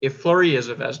 if Fleury is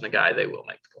a Vezina guy, they will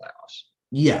make the playoffs.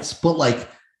 Yes, but like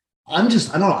I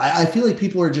don't know. I feel like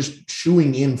people are just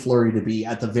chewing in Fleury to be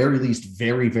at the very least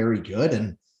very, very good.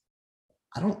 And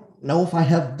I don't know if I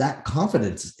have that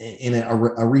confidence in a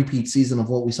repeat season of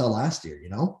what we saw last year,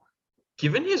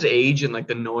 Given his age and like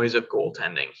the noise of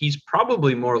goaltending, he's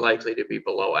probably more likely to be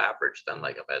below average than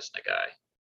like a Vezina guy.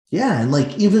 Yeah, and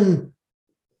like even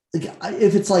like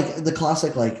if it's like the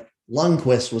classic, like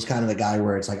Lundqvist was kind of the guy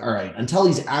where it's like, all right, until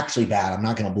he's actually bad, I'm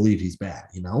not going to believe he's bad,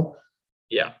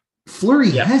 Yeah. Fleury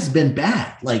has been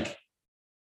bad, like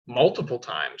multiple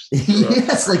times.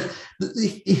 Yes, like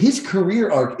his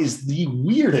career arc is the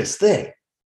weirdest thing.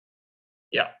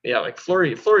 Yeah, like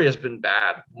Fleury has been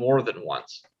bad more than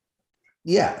once.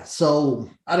 Yeah, so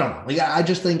I don't know. Like I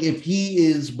just think if he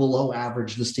is below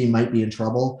average, this team might be in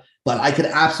trouble. But I could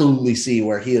absolutely see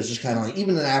where he is just kind of like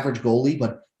even an average goalie,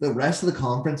 but the rest of the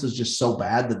conference is just so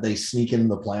bad that they sneak into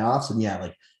the playoffs. And yeah,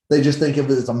 like they just think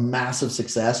of it as a massive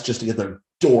success just to get their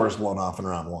doors blown off in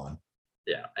round one.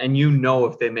 Yeah, and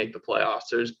if they make the playoffs,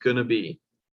 there's gonna be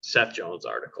Seth Jones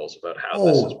articles about how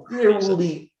this is. There will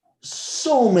be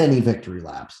so many victory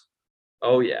laps.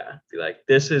 Oh yeah, be like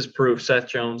this is proof Seth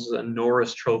Jones is a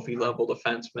Norris Trophy level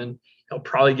defenseman. He'll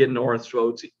probably get Norris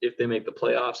votes if they make the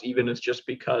playoffs, even if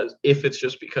it's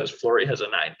just because Fleury has a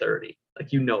 930. Like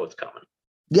it's coming.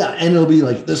 Yeah, and it'll be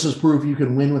like this is proof you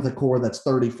can win with a core that's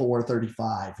 34,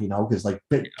 35, because like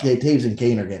Toews and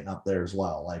Kane are getting up there as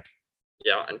well. Like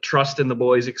and trust in the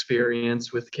boys'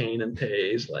 experience with Kane and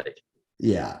Toews. Like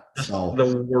so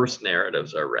the worst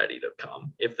narratives are ready to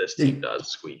come if this team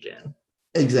does squeak in.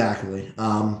 Exactly.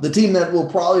 The team that will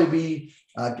probably be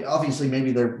obviously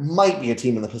maybe there might be a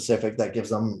team in the Pacific that gives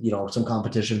them some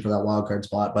competition for that wild card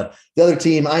spot, but the other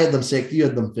team, I had them 6th, you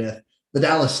had them 5th, the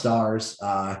Dallas Stars.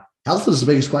 Health is the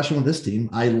biggest question with this team.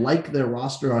 I like their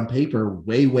roster on paper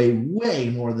way, way, way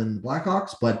more than the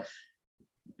Blackhawks, but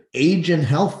age and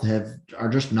health are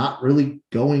just not really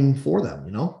going for them,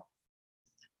 you know?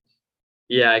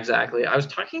 Yeah, exactly. I was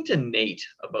talking to Nate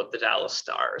about the Dallas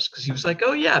Stars because he was like,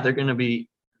 "Oh yeah, they're going to be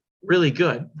really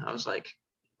good." I was like,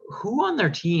 "Who on their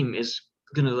team is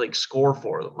going to like score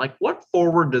for them? Like, what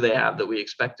forward do they have that we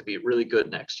expect to be really good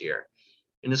next year?"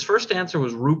 And his first answer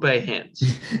was Rupe Hintz.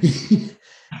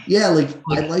 Yeah, like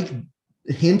I Like, like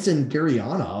Hintz and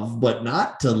Gurionov, but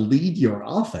not to lead your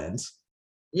offense.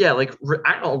 yeah, like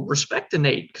I don't know, respect to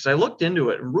Nate because I looked into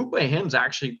it, and Rupe Hintz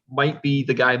actually might be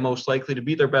the guy most likely to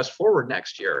be their best forward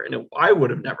next year, and I would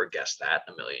have never guessed that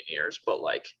in a million years. But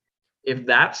like, if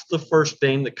that's the first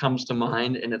thing that comes to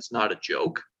mind, and it's not a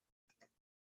joke,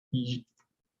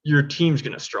 your team's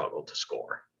going to struggle to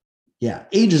score. Yeah,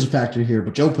 age is a factor here,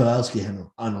 but Joe Pavelski had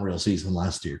an unreal season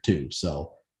last year too.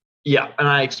 So Yeah, and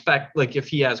I expect like if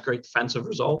he has great defensive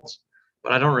results,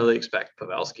 but I don't really expect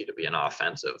Pavelski to be an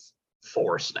offensive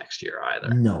force next year either.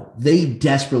 no, they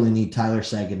desperately need Tyler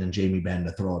Seguin and Jamie Benn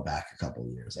to throw it back a couple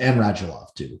of years, and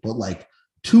Radulov too. But like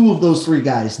two of those three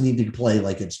guys need to play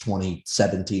like it's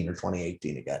 2017 or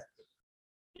 2018 again.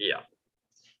 Yeah,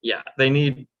 yeah, they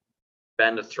need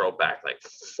Ben to throw back like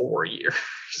 4 years.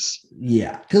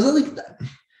 Yeah, because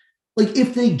like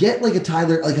if they get like a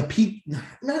Tyler, like a peak,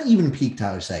 not even peak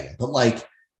Tyler Seguin, but like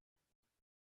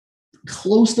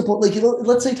close to like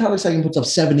let's say Tyler Seguin puts up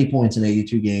 70 points in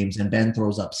 82 games and Ben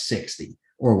throws up 60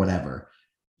 or whatever.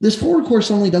 This forward core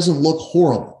suddenly doesn't look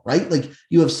horrible, right? Like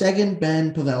you have Seguin,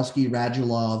 Ben, Pavelski,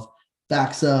 Radulov,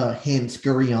 Baxa, Hintz,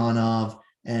 Gurionov,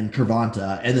 and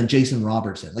Kervanta, and then Jason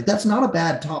Robertson. Like that's not a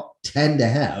bad top 10 to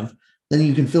have. Then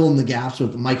you can fill in the gaps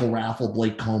with Michael Raffle,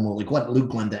 Blake Como, like what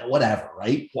Luke Lundell, whatever,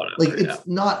 right? Whatever. Like it's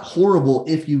not horrible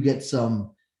if you get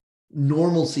some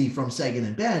normalcy from Seguin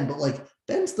and Ben, but like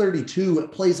Ben's 32,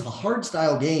 plays a hard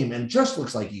style game and just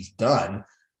looks like he's done.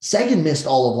 Seguin missed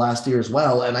all of last year as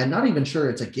well, and I'm not even sure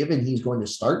it's a given he's going to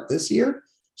start this year.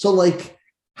 So, like,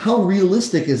 how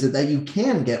realistic is it that you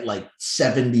can get like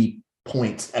 70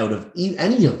 points out of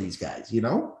any of these guys, you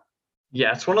know?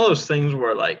 Yeah, it's one of those things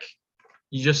where like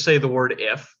you just say the word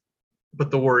if,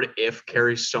 but the word if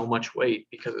carries so much weight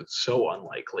because it's so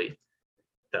unlikely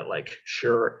that like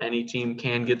sure any team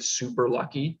can get super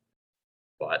lucky.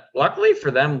 But luckily for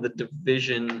them, the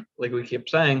division, like we keep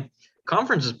saying,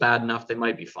 conference is bad enough they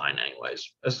might be fine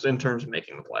anyways, as in terms of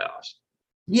making the playoffs.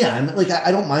 Yeah, and like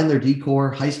I don't mind their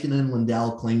decor. Heiskanen,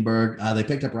 Lindell, Klingberg. They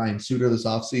picked up Ryan Suter this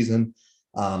offseason.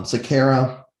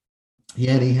 Sakara,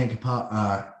 Yanni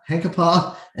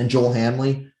Hankapaa, and Joel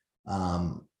Hanley.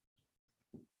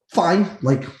 Fine.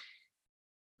 Like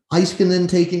Heiskanen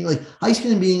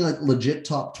being like legit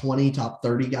top 20, top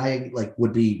 30 guy, like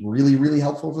would be really, really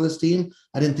helpful for this team.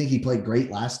 I didn't think he played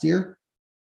great last year.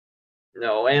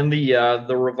 No, and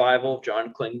the revival of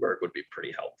John Klingberg would be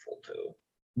pretty helpful too.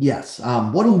 Yes.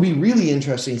 What will be really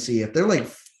interesting to see if they're like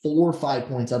 4 or 5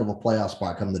 points out of a playoff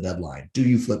spot come the deadline. Do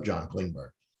you flip John Klingberg?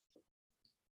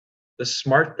 The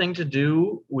smart thing to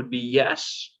do would be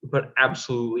yes, but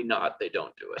absolutely not. They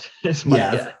don't do it. It's my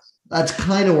guess. That's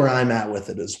kind of where I'm at with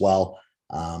it as well.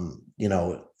 You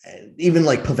know, even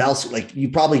like Pavelski, like you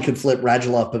probably could flip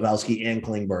Radulov, Pavelski, and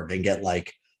Klingberg and get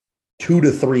like 2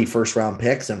 to 3 first round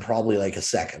picks and probably like a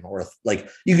second, or like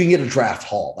you can get a draft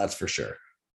haul. That's for sure.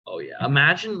 Oh yeah.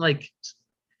 Imagine like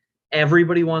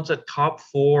everybody wants a top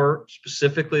 4.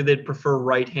 Specifically, they'd prefer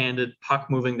right-handed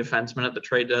puck-moving defenseman at the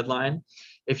trade deadline.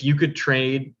 If you could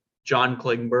trade John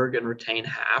Klingberg and retain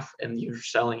half, and you're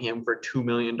selling him for $2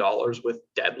 million with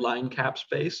deadline cap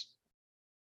space,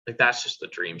 like that's just the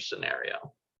dream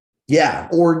scenario. Yeah,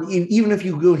 or even if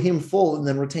you go him full and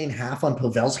then retain half on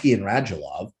Pavelski and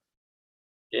Radulov.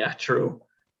 Yeah, true.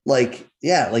 Like,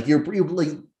 yeah, like you're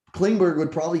like Klingberg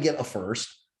would probably get a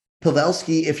first.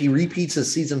 Pavelski, if he repeats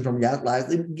his season from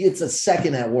last, gets a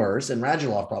second at worst, and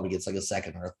Radulov probably gets like a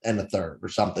second and a third or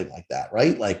something like that,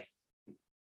 right? Like,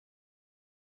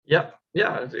 yep,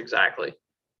 yeah, exactly.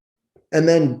 And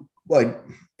then, like,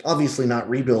 obviously not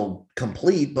rebuild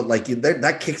complete, but like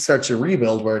that kickstarts your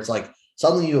rebuild where it's like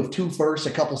suddenly you have 2 firsts,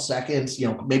 a couple seconds, you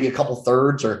know, maybe a couple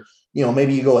thirds, or you know,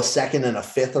 maybe you go a second and a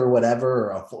fifth or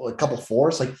whatever, or a couple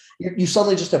fourths. Like you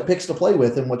suddenly just have picks to play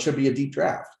with in what should be a deep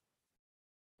draft.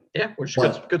 Yeah, which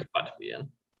is good spot to be in.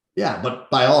 Yeah, but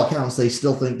by all accounts, they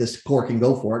still think this core can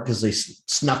go for it because they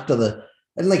snuck to the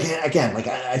and like again, like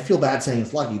I feel bad saying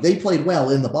it's lucky. They played well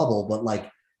in the bubble, but like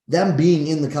them being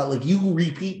in the cup, like you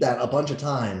repeat that a bunch of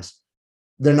times,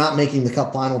 they're not making the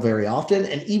cup final very often.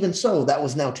 And even so, that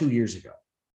was now 2 years ago.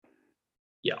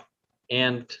 Yeah.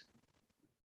 And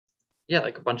yeah,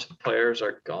 like a bunch of the players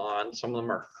are gone. Some of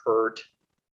them are hurt.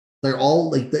 They're all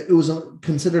like, it was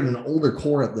considered an older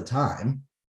core at the time.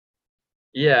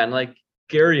 Yeah, and like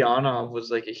Garyanov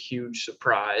was like a huge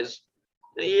surprise.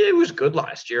 It was good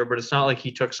last year, but it's not like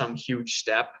he took some huge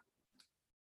step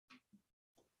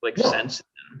like No. since.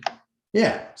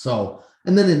 Yeah. So,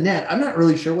 and then in net, I'm not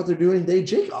really sure what they're doing.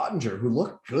 Jake Ottinger, who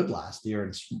looked good last year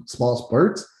in small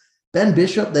spurts. Ben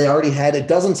Bishop, they already had. It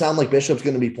doesn't sound like Bishop's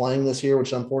going to be playing this year, which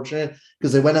is unfortunate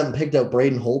because they went out and picked up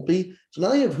Braden Holtby. So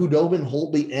now you have Hudobin,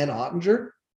 Holtby, and Ottinger.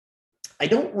 I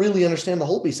don't really understand the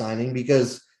Holtby signing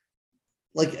because,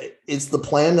 like, it's the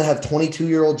plan to have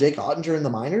 22-year-old Jake Ottinger in the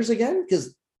minors again?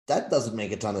 Because that doesn't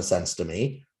make a ton of sense to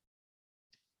me.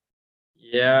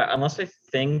 Yeah, unless I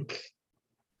think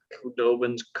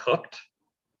Khudobin's cooked.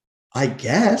 I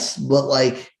guess, but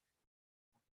like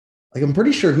I'm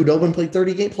pretty sure Hudobin played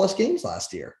 30 plus games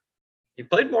last year. He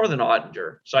played more than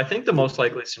Ottinger. So I think the most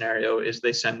likely scenario is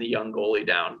they send the young goalie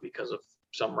down because of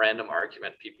some random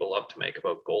argument people love to make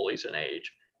about goalies and age.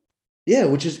 Yeah,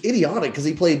 which is idiotic because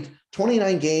he played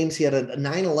 29 games. He had a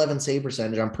 911 save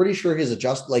percentage. I'm pretty sure his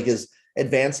his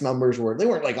advanced numbers they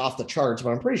weren't like off the charts,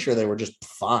 but I'm pretty sure they were just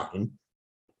fine.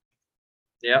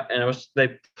 Yeah, and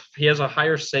he has a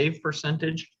higher save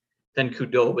percentage than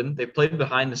Khudobin. They played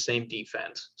behind the same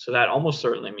defense, so that almost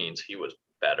certainly means he was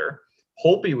better.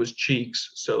 Holtby was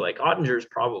cheeks, so like Ottinger is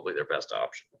probably their best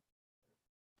option.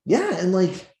 Yeah, and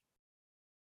like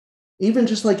even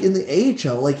just like in the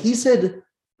AHL, like he said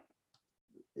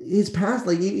his past,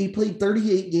 like he played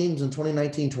 38 games in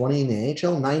 2019-20 in the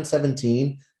AHL,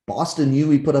 917. Boston U,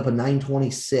 he put up a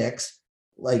 926,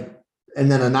 like,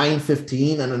 and then a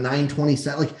 915 and a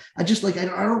 927. Like, I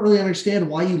don't really understand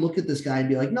why you look at this guy and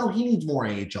be like, no, he needs more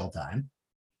AHL time.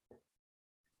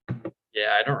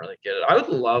 Yeah, I don't really get it. I would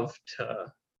love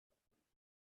to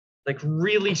like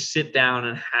really sit down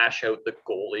and hash out the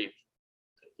goalie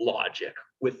logic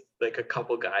with like a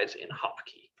couple guys in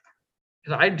hockey.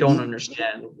 Because I don't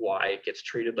understand why it gets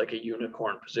treated like a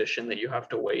unicorn position that you have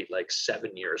to wait like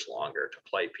 7 years longer to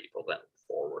play people than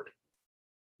forward.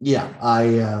 Yeah,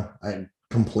 I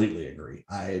completely agree.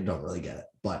 I don't really get it,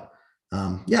 but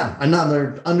yeah,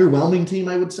 another underwhelming team,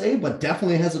 I would say, but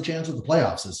definitely has a chance at the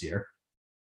playoffs this year.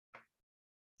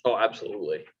 Oh,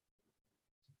 absolutely.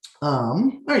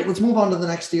 All right, let's move on to the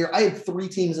next tier. I had 3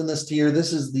 teams in this tier.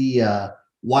 This is the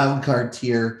wild card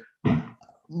tier.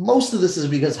 Most of this is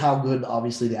because how good,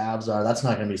 obviously, the Avs are. That's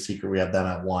not going to be a secret. We have them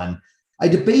at 1. I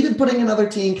debated putting another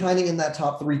team kind of in that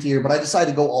top 3 tier, but I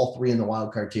decided to go all 3 in the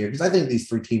wild card tier because I think these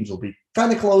 3 teams will be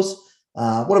kind of close.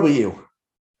 What about you?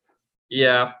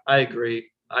 Yeah, I agree.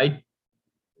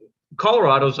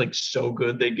 Colorado's like so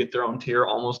good they get their own tier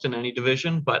almost in any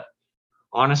division, but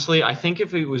honestly, I think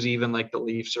if it was even like the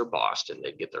Leafs or Boston,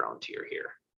 they'd get their own tier here.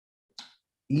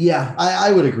 Yeah,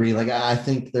 I would agree. Like I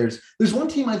think there's one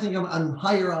team I think I'm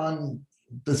higher on,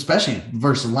 especially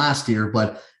versus last year,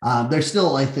 but they're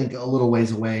still, I think, a little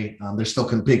ways away. There's still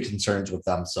big concerns with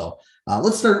them. So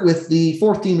let's start with the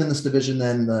 4th team in this division,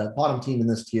 then the bottom team in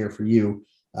this tier for you.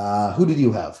 Who did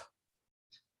you have?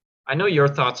 I know your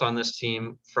thoughts on this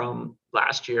team from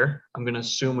last year. I'm going to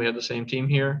assume we have the same team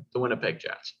here, the Winnipeg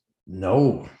Jets.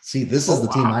 No. See, this is the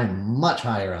team I'm much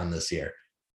higher on this year.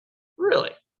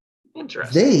 Really?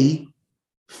 Interesting. They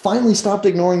finally stopped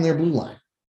ignoring their blue line.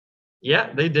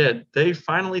 Yeah, they did. They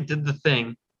finally did the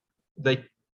thing that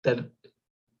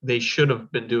they should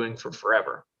have been doing for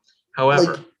forever.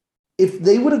 However, like, if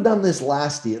they would have done this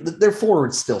last year, their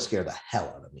forwards still scare the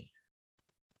hell out of me.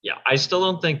 Yeah, I still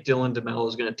don't think Dylan DeMello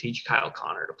is going to teach Kyle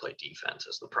Connor to play defense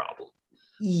is the problem.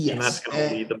 Yes. And that's going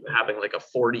to lead them to having like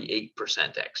a 48%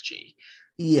 XG.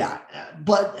 Yeah,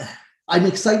 but I'm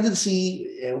excited to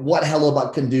see what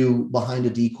Hellebuyck can do behind a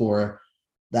decor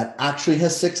that actually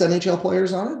has 6 NHL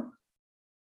players on it.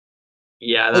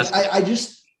 Yeah, that's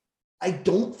I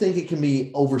don't think it can be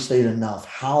overstated enough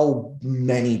how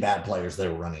many bad players they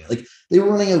were running. Like they were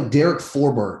running out Derek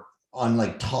Forbort on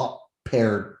like top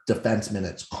pair defense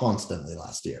minutes constantly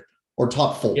last year, or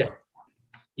top 4.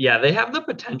 Yeah, they have the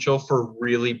potential for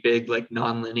really big like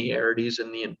non-linearities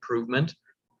in the improvement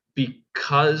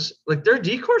because like their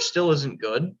decor still isn't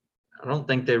good. I don't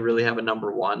think they really have a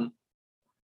number 1.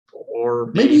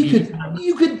 Or maybe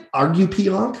you could argue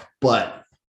Pionk, but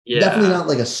definitely not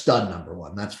like a stud number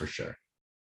 1. That's for sure.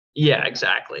 Yeah,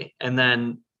 exactly. And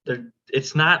then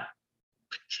it's not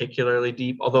particularly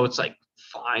deep, although it's like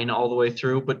fine all the way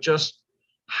through, but just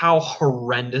how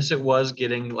horrendous it was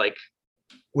getting like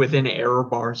within error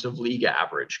bars of league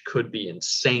average could be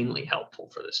insanely helpful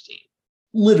for this team.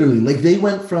 Literally, like they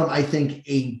went from, I think,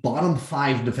 a bottom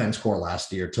 5 defense core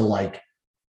last year to like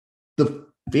the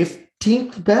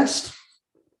 15th best.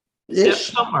 Yeah,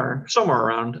 somewhere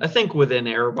around. I think within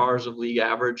error bars of league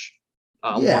average,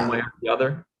 one way or the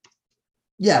other.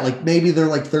 Yeah, like maybe they're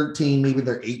like 13, maybe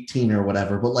they're 18 or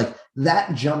whatever, but like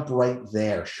that jump right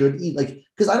there should be like,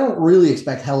 because I don't really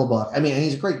expect Hellebuck. I mean,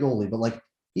 he's a great goalie, but like,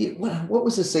 what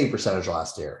was his save percentage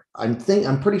last year?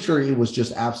 I'm pretty sure it was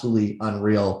just absolutely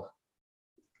unreal.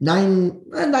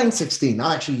 916,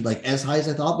 not actually like as high as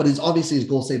I thought, but it's obviously his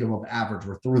goal saved above average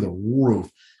were through the roof.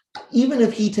 Even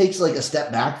if he takes like a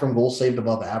step back from goal saved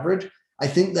above average, I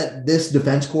think that this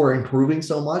defense core improving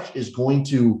so much is going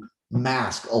to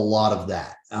mask a lot of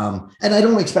that. And I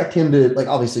don't expect him to, like,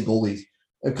 obviously goalies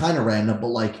are kind of random, but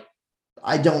like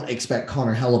I don't expect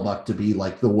Connor Hellebuck to be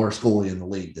like the worst goalie in the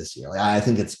league this year. Like, I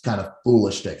think it's kind of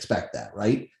foolish to expect that,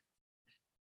 right?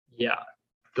 Yeah.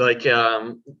 Like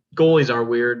goalies are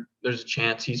weird. There's a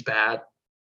chance he's bad,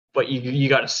 but you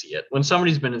got to see it. When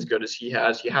somebody's been as good as he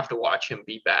has, you have to watch him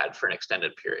be bad for an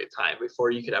extended period of time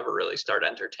before you could ever really start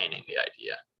entertaining the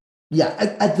idea.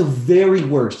 Yeah, at the very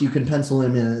worst, you can pencil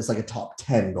him in as like a top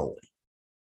 10 goalie.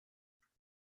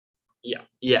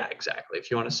 Yeah, exactly. If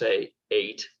you want to say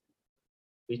 8,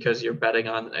 because you're betting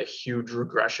on a huge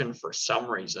regression for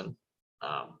some reason,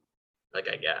 like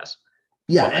I guess.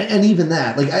 Yeah, and even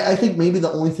that, like I think maybe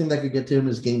the only thing that could get to him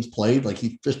is games played. Like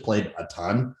he just played a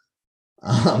ton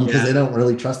because they don't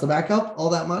really trust the backup all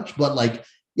that much. But like,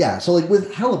 yeah, so like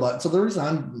with Hellebuck, so the reason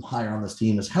I'm higher on this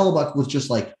team is Hellebuck was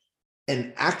just like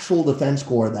an actual defense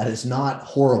core that is not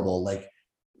horrible. Like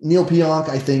Neil Pionk,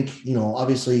 I think,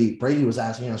 obviously Brady was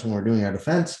asking us when we are doing our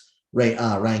defense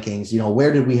rankings,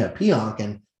 where did we have Pionk?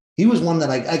 And he was one that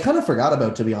I kind of forgot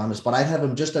about, to be honest, but I have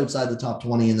him just outside the top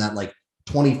 20 in that like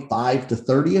 25 to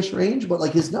 30-ish range. But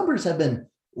like his numbers have been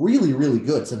really, really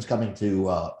good since coming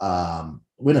to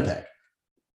Winnipeg.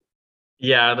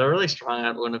 Yeah, they're really strong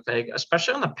at Winnipeg,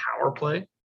 especially on the power play.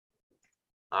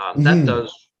 That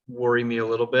does worry me a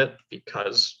little bit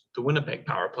because the Winnipeg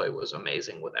power play was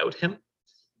amazing without him.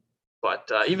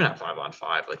 But even at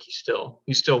 5-on-5, like he's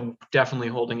still definitely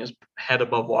holding his head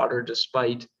above water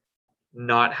despite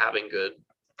not having good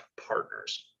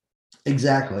partners.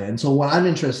 Exactly. And so what I'm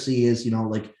interested to see is,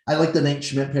 like I like the Nate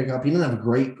Schmidt pickup. He didn't have a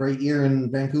great year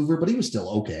in Vancouver, but he was still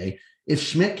okay. If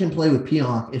Schmidt can play with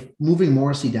Pionk, if moving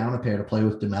Morrissey down a pair to play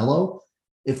with DeMello,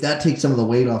 if that takes some of the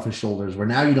weight off his shoulders, where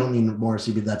now you don't need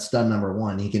Morrissey to be that stud number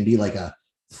one, he can be like a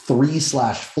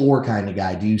 3/4 kind of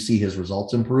guy. Do you see his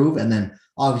results improve? And then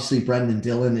obviously Brendan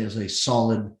Dillon is a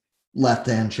solid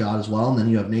left-hand shot as well. And then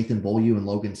you have Nathan Beaulieu and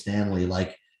Logan Stanley,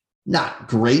 like not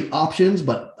great options,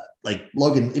 but like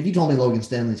Logan, if you told me Logan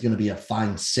Stanley's going to be a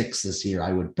fine 6 this year,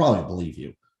 I would probably believe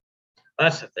you.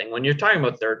 That's the thing. When you're talking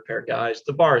about third pair guys,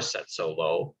 the bar is set so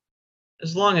low.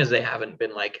 As long as they haven't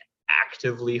been like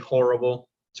actively horrible,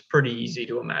 it's pretty easy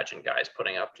to imagine guys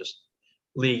putting up just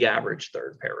league average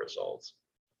third pair results.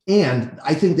 And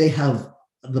I think they have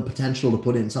the potential to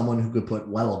put in someone who could put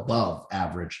well above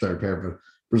average third pair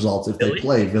results if they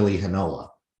play Ville Heinola.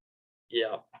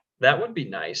 Yeah, that would be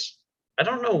nice. I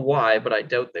don't know why, but I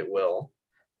doubt they will.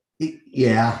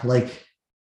 Yeah, like.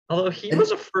 Although he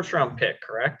was a first round pick,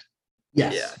 correct?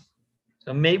 Yes. Yeah.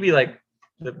 So maybe like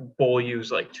the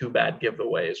Beaulieu's like too bad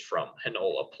giveaways from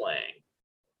Heinola playing.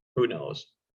 Who knows?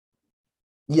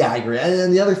 Yeah, I agree. And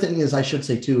then the other thing is, I should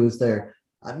say too, is there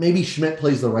maybe Schmidt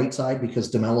plays the right side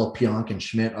because DeMello, Pionk, and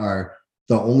Schmidt are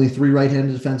the only 3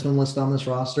 right-handed defensemen listed on this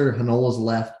roster. Heinola's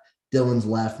left, Dillon's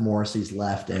left, Morrissey's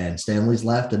left, and Stanley's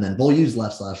left, and then Beaulieu's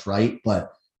left/right.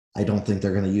 But I don't think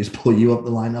they're going to use Beaulieu up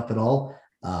the lineup at all.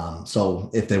 So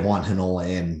if they want Heinola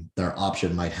in, their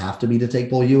option might have to be to take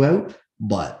Beaulieu out.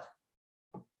 But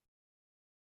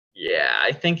yeah,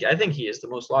 I think he is the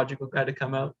most logical guy to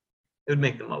come out. It would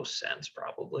make the most sense,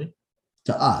 probably,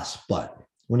 to us. But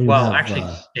when you have actually,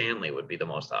 Stanley would be the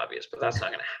most obvious, but that's not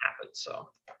going to happen. So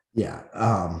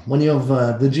yeah, when you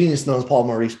have the genius knows Paul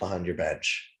Maurice behind your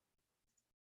bench,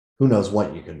 who knows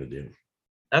what you're going to do.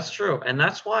 That's true, and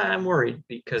that's why I'm worried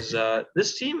because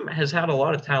this team has had a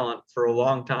lot of talent for a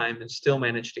long time and still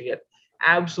managed to get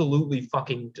absolutely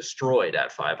fucking destroyed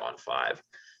at 5-on-5.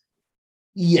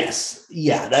 Yes,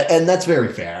 yeah, that's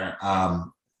very fair.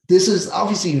 This is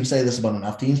obviously, you can say this about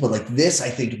enough teams, but like this, I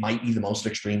think might be the most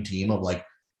extreme team of like,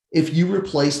 if you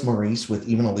replace Maurice with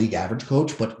even a league average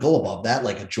coach, but go above that,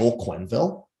 like a Joel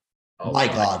Quenneville, my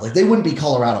God, like they wouldn't be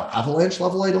Colorado Avalanche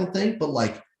level, I don't think, but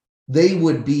like they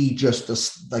would be just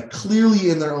like clearly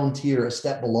in their own tier, a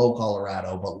step below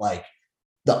Colorado, but like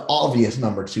the obvious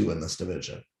number 2 in this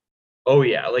division. Oh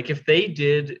yeah, like if they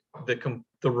did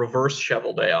the reverse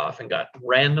Cheveldayoff and got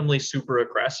randomly super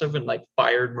aggressive and like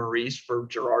fired Maurice for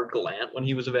Gerard Gallant when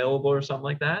he was available or something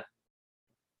like that,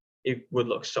 it would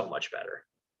look so much better.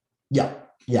 Yeah,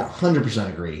 yeah, 100%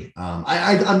 agree.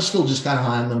 I'm still just kind of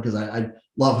high on them because I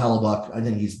love Hellebuck. I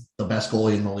think he's the best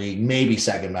goalie in the league, maybe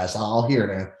second best. I'll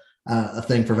hear a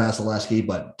thing for Vasilevsky,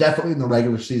 but definitely in the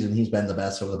regular season, he's been the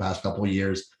best over the past couple of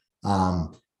years.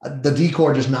 The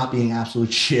decor just not being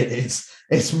absolute shit.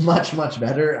 It's much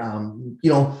better.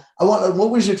 What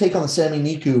was your take on the Sami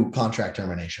Niku contract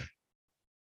termination?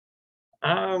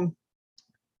 I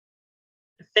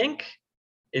think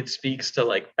it speaks to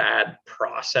like bad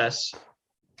process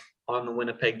on the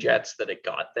Winnipeg Jets that it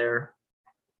got there.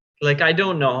 Like, I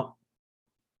don't know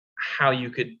how you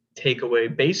could take away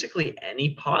basically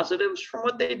any positives from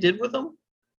what they did with them.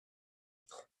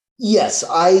 Yes,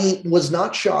 I was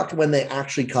not shocked when they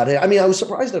actually cut it. I mean, I was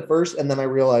surprised at first, and then I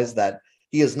realized that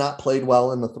he has not played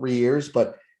well in the 3 years,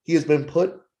 but he has been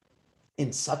put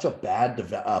in such a bad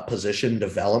position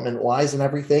development wise and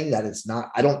everything that it's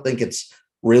not, I don't think it's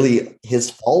really his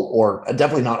fault, or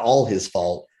definitely not all his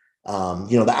fault.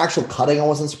 The actual cutting, I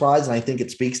wasn't surprised. And I think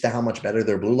it speaks to how much better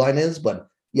their blue line is. But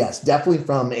yes, definitely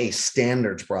from a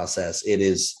standards process, it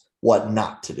is what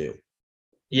not to do.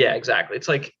 Yeah, exactly. It's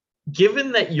like,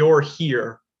 given that you're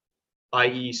here,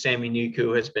 i.e., Sami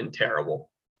Niku has been terrible,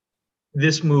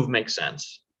 this move makes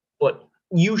sense. But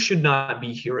you should not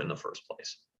be here in the first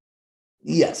place.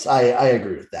 Yes, I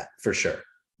agree with that for sure.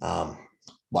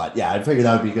 But yeah, I figured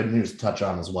that would be good news to touch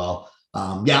on as well.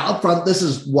 Up front, this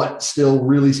is what still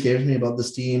really scares me about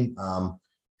this team.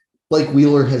 Blake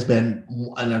Wheeler has been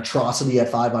an atrocity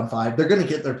at 5-on-5. They're going to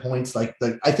get their points. I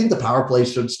think the power play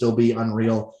should still be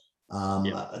unreal.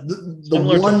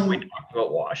 Similar to what we talked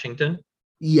about Washington.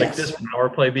 Yes. Like, this power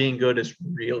play being good is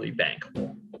really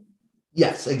bankable.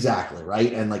 Yes, exactly.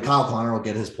 Right. And like Kyle Connor will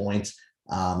get his points.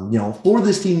 For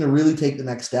this team to really take the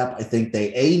next step, I think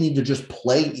they need to just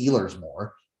play Ehlers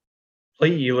more.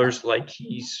 Play Ehlers like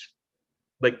he's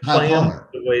like Kyle play him Connor.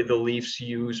 the way the Leafs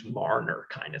use Marner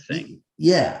kind of thing.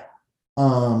 Yeah.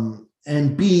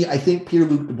 And B, I think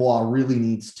Pierre-Luc Dubois really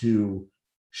needs to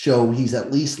show he's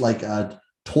at least like a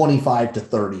 25 to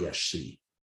 30-ish C.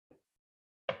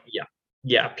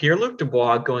 Yeah. Pierre-Luc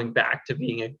Dubois going back to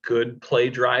being a good play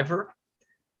driver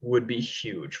would be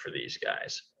huge for these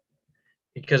guys.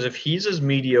 Because if he's as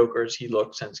mediocre as he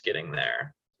looked since getting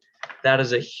there, that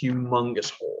is a humongous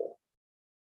hole.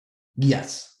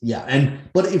 Yes. Yeah.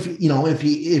 But if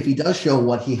he does show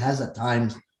what he has at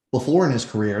times before in his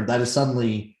career, that is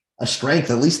suddenly a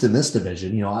strength, at least in this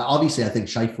division. Obviously I think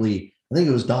Scheifele, I think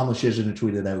it was Don Lucian who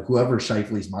tweeted out, whoever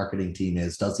Scheifele's marketing team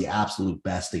is does the absolute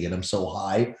best to get him so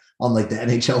high on like the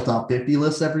NHL top 50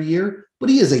 list every year, but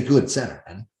he is a good center,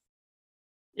 man.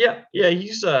 Yeah.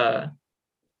 He's a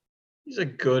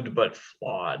good but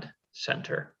flawed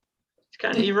center.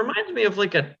 He reminds me of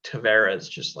like a Tavares,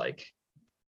 just like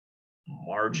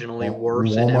marginally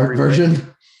worse Walmart in every version. Way.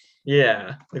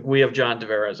 Yeah, like we have John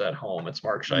Tavares at home. It's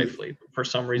Mark Scheifele. For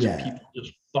some reason, people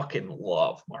just fucking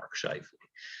love Mark Scheifele.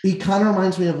 He kind of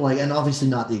reminds me of like, and obviously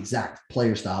not the exact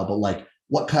player style, but like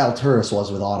what Kyle Turris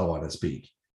was with Ottawa at his peak.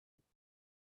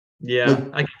 Yeah,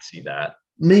 I can see that.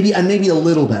 Maybe a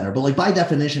little better, but like by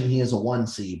definition, he is a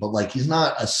 1C, but like he's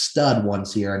not a stud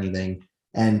 1C or anything.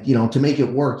 And to make it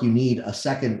work, you need a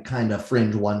second kind of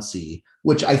fringe 1C,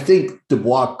 which I think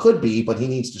Dubois could be, but he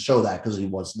needs to show that because he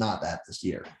was not that this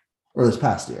year or this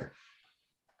past year.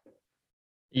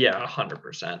 Yeah,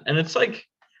 100%. And it's like,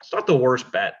 it's not the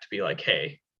worst bet to be like,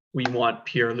 hey, we want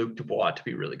Pierre-Luc Dubois to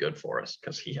be really good for us,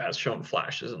 because he has shown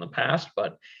flashes in the past,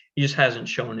 but he just hasn't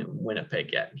shown in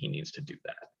Winnipeg yet, and he needs to do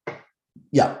that.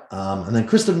 Yeah. And then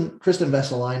Kristen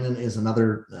Vesalainen is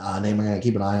another name I'm going to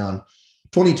keep an eye on.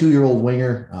 22-year-old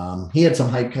winger. He had some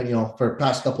hype, for the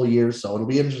past couple of years. So it'll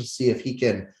be interesting to see if he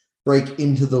can break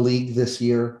into the league this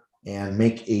year and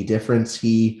make a difference.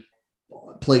 He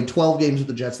played 12 games with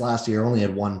the Jets last year, only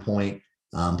had 1 point,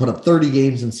 put up 30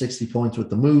 games and 60 points with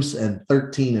the Moose, and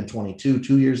 13 and 22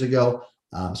 2 years ago.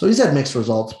 So he's had mixed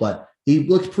results, but he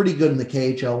looked pretty good in the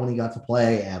KHL when he got to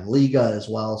play, and Liga as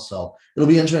well. So it'll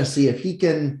be interesting to see if he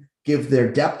can give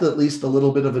their depth at least a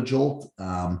little bit of a jolt.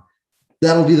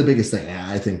 That'll be the biggest thing,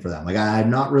 I think, for them. Like, I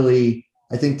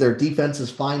think their defense is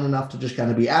fine enough to just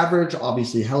kind of be average.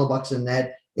 Obviously, Hellebuck's in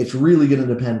net. It's really going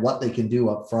to depend what they can do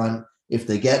up front. If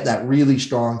they get that really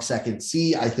strong second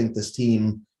C, I think this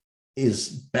team is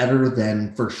better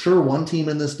than for sure one team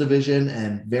in this division,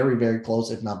 and very, very close,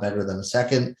 if not better than a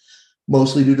second,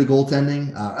 mostly due to goaltending.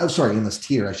 In this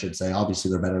tier, I should say.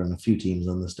 Obviously, they're better than a few teams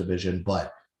in this division.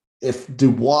 But if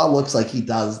Dubois looks like he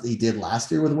did last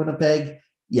year with Winnipeg,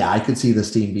 yeah, I could see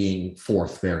this team being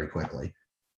fourth very quickly.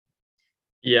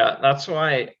 Yeah, that's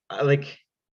why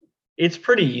it's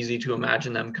pretty easy to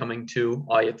imagine them coming to.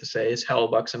 All you have to say is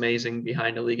Hellebuck's amazing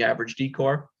behind a league average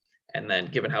decor, And then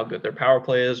given how good their power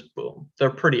play is, boom, they're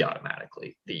pretty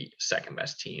automatically the second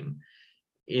best team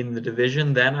in the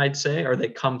division, then I'd say, or they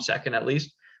come second at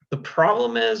least. The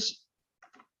problem is,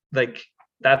 like,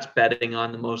 that's betting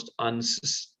on the most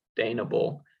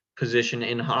unsustainable position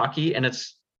in hockey. And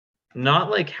it's not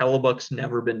like Hellebuck's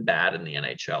never been bad in the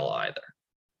NHL either.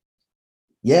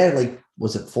 Yeah, like,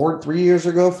 was it 4 years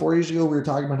ago, we were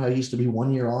talking about how he used to be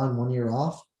 1 year on, 1 year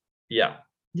off? Yeah,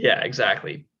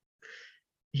 exactly.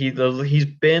 He's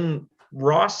been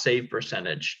raw save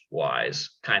percentage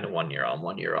wise kind of 1 year on,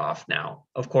 1 year off now.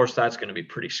 Of course, that's going to be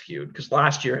pretty skewed because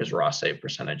last year his raw save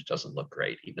percentage doesn't look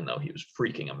great, even though he was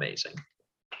freaking amazing.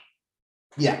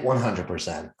 Yeah,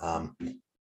 100%.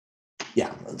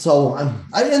 Yeah, so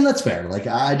and that's fair. Like,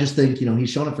 I just think, he's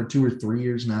shown it for 2 or 3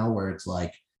 years now where it's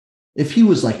like, if he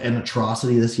was like an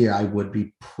atrocity this year, I would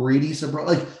be pretty surprised.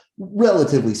 Like,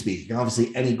 relatively speaking,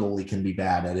 obviously any goalie can be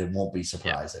bad and it won't be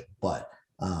surprising. But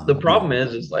the problem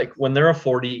is like when they're a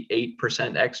 48%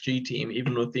 XG team,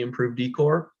 even with the improved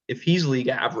decor, if he's league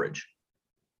average,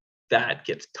 that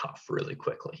gets tough really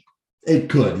quickly. It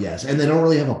could, yes. And they don't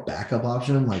really have a backup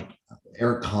option. Like,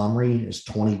 Eric Comrie is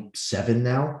 27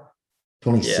 now,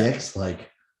 26.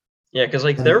 Yeah, because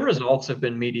like their results have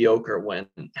been mediocre when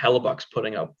Hellebuck's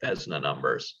putting up Vezina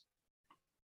numbers.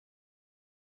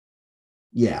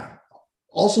 Yeah.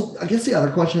 Also, I guess the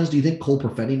other question is, do you think Cole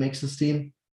Perfetti makes this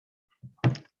team?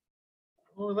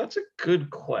 Well, that's a good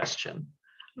question.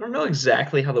 I don't know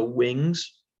exactly how the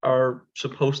wings are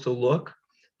supposed to look,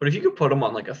 but if you could put him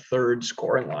on like a third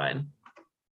scoring line,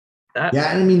 that. Yeah,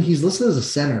 I mean, he's listed as a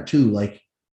center too. Like,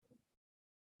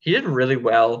 he did really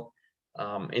well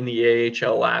in the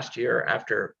AHL last year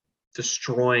after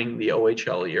destroying the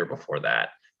OHL year before that.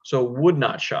 So it would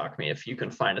not shock me if you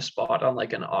can find a spot on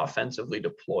like an offensively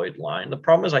deployed line. The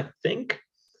problem is I think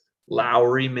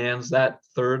Lowry mans that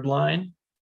third line.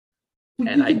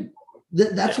 And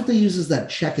that's what they use as that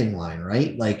checking line,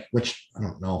 right? Like, which I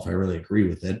don't know if I really agree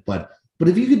with it, but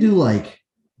if you could do like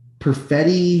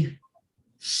Perfetti,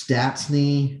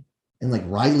 Stastny, and like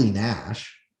Riley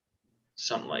Nash,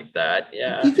 something like that,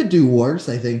 yeah, you could do worse,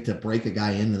 I think, to break a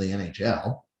guy into the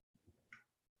NHL.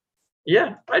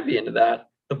 Yeah, I'd be into that.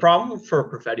 The problem for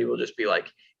Perfetti will just be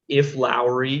like if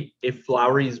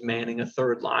Lowry's manning a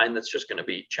third line that's just going to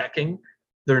be checking,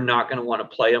 they're not going to want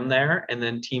to play him there. And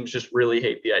then teams just really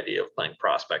hate the idea of playing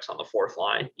prospects on the fourth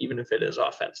line, even if it is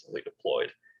offensively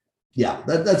deployed. Yeah,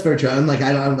 that's very true. And like,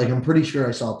 I'm pretty sure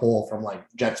I saw a poll from like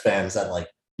Jets fans that like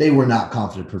they were not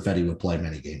confident Perfetti would play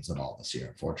many games at all this year,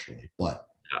 unfortunately. But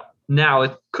now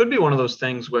it could be one of those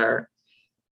things where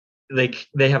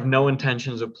they have no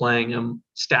intentions of playing him.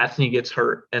 Stastny gets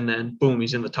hurt, and then boom,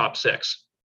 he's in the top 6.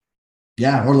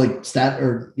 Yeah, or like like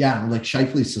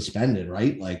Scheifele's suspended,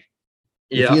 right? Like,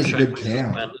 if he has a good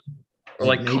camp, or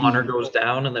like Connor goes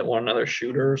down and they want another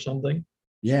shooter or something.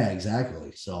 Yeah,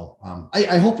 exactly. So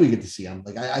I hope we get to see him.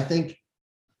 Like, I think,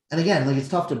 and again, like, it's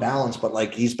tough to balance, but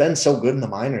like, he's been so good in the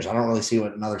minors. I don't really see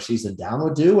what another season down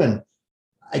would do. And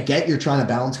I get you're trying to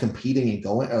balance competing and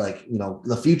going, or like,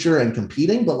 the future and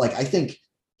competing, but like, I think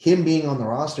him being on the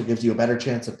roster gives you a better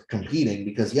chance of competing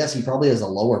because yes, he probably has a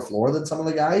lower floor than some of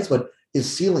the guys, but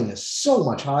his ceiling is so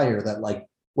much higher that like,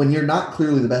 when you're not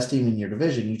clearly the best team in your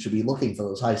division, you should be looking for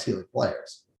those high ceiling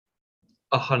players.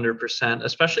 100%,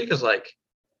 especially because like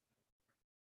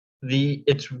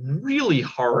it's really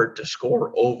hard to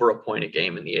score over a point a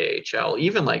game in the AHL.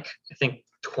 Even like, I think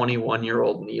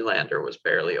 21-year-old Nylander was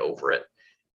barely over it.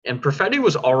 And Perfetti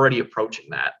was already approaching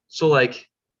that. So like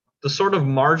the sort of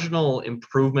marginal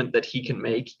improvement that he can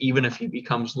make, even if he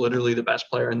becomes literally the best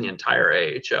player in the entire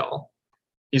AHL,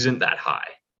 isn't that high.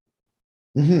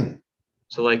 Mm-hmm.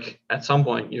 So like at some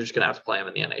point, you're just going to have to play him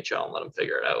in the NHL and let him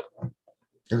figure it out.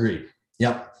 Agreed.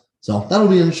 Yep. So that'll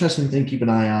be an interesting thing to keep an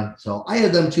eye on. So I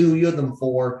had them 2, you had them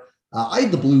 4. I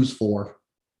had the Blues 4.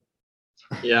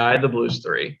 Yeah, I had the Blues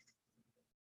 3.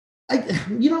 I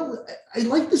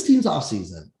like this team's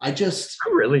offseason. I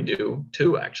really do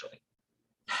too, actually.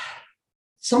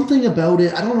 Something about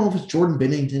it, I don't know if it's Jordan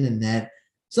Binnington and net.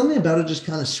 Something about it just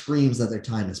kind of screams that their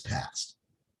time has passed.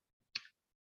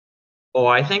 Oh,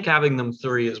 I think having them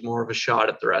 3 is more of a shot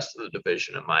at the rest of the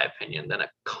division, in my opinion, than a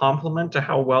compliment to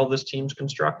how well this team's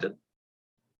constructed.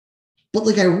 But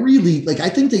like, I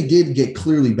think they did get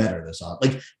clearly better this off.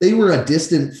 Like, they were a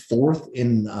distant 4th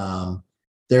in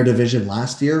their division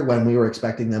last year when we were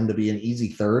expecting them to be an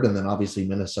easy 3rd, and then obviously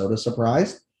Minnesota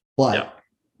surprised. But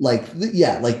like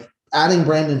adding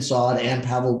Brandon Saad and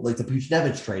Pavel, like the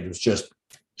Buchnevich trade was just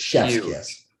chef's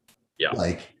kiss. Yeah.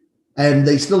 Like, and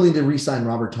they still need to re-sign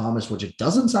Robert Thomas, which it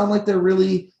doesn't sound like they're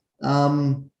really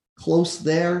close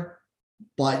there.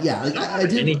 But yeah, like, They don't I have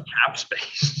did. any cap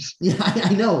space. Yeah,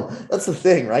 I know that's the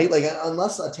thing, right? Like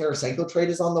unless a Tarasenko trade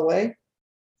is on the way.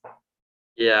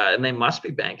 Yeah, and they must be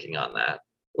banking on that,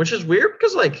 which is weird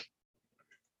because like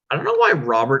I don't know why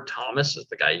Robert Thomas is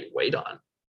the guy you wait on.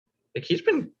 Like he's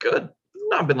been good,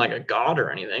 not been like a god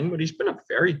or anything, but he's been a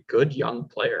very good young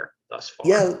player thus far.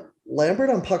 Yeah, Lambert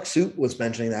on Puck Soup was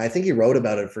mentioning that. I think he wrote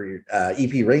about it for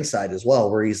EP Ringside as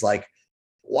well, where he's like,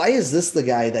 "Why is this the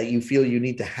guy that you feel you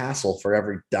need to hassle for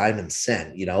every dime and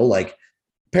cent?" You know, like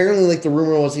apparently, like the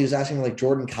rumor was he was asking like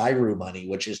Jordan Kyrou money,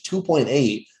 which is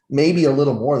 2.8, maybe a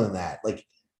little more than that. Like,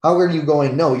 how are you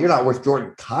going? No, you're not worth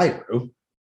Jordan Kyrou.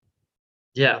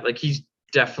 Yeah, like he's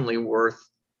definitely worth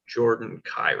Jordan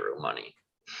Cairo money.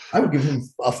 I would give him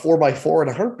a 4x4 in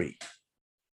a heartbeat.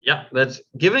 Yeah, that's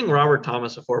giving Robert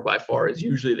Thomas a 4x4 is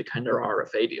usually the kind of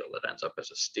RFA deal that ends up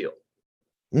as a steal.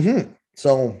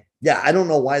 So yeah, I don't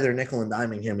know why they're nickel and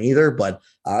diming him either, but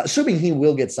assuming he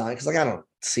will get signed, because like I don't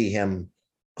see him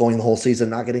going the whole season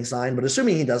not getting signed, but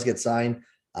assuming he does get signed,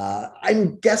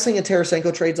 I'm guessing a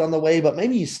Tarasenko trade's on the way, but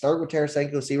maybe you start with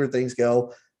Tarasenko, see where things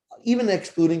go. Even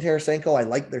excluding Tarasenko, I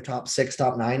like their top six,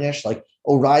 top nine-ish, like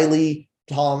O'Reilly,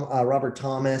 Robert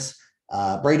Thomas,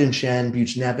 Braden Shen,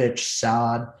 Buchnevich,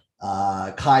 Saad,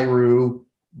 Kyrou,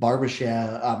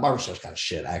 Barbashev. Barbashev's kind of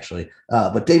shit, actually.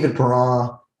 But David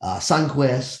Perron,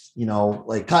 Sunquist,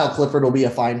 like Kyle Clifford will be a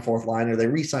fine fourth liner. They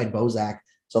re-signed Bozak.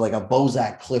 So like a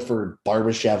Bozak, Clifford,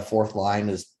 Barbashev fourth line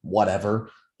is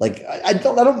whatever. Like I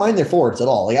don't mind their forwards at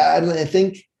all. Like I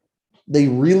think they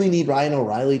really need Ryan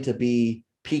O'Reilly to be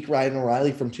peak Ryan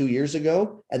O'Reilly from 2 years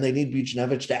ago, and they need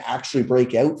Buchnevich to actually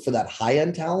break out for that high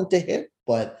end talent to hit.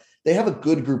 But they have a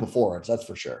good group of forwards, that's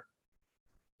for sure.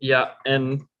 Yeah,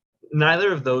 and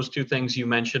neither of those two things you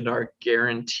mentioned are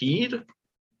guaranteed,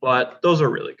 but those are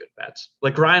really good bets.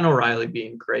 Like Ryan O'Reilly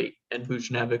being great and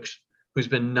Buchnevich, who's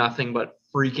been nothing but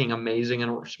freaking amazing in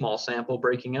a small sample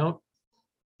breaking out.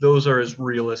 Those are as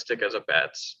realistic as a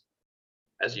bets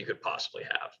as you could possibly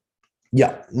have.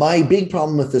 Yeah, my big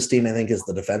problem with this team, I think, is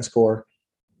the defense core.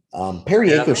 Yeah,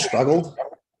 Perrier struggled.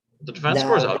 the defense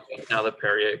score is Now, ugly now that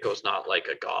Perrier goes not like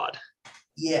a god.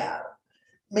 yeah,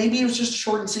 maybe it was just a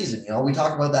shortened season. We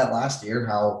talked about that last year,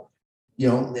 how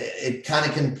it kind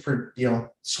of can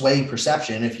sway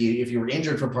perception. If you were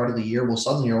injured for part of the year, well,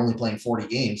 suddenly you're only playing 40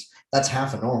 games. That's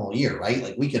half a normal year, right?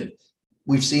 Like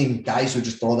we've seen guys who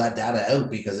just throw that data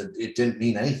out because it didn't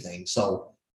mean anything.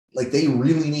 So like they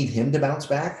really need him to bounce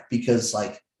back, because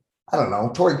like I don't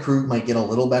know, Torrey Krug might get a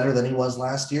little better than he was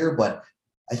last year, but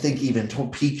I think even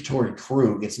peak Torrey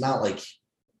Krug, it's not like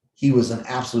he was an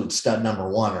absolute stud number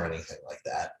one or anything like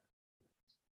that.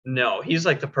 No, he's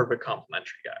like the perfect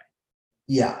complimentary guy.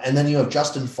 Yeah, and then you have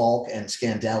Justin Falk and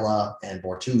Scandella and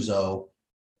Bortuzzo,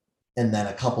 and then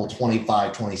a couple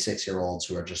 25, 26-year-olds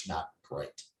who are just not great.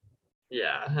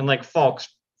 Yeah, and like Falk's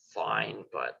fine,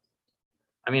 but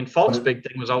I mean, Falk's But big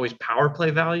thing was always power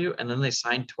play value, and then they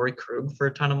signed Torrey Krug for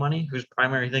a ton of money, whose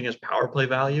primary thing is power play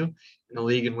value in a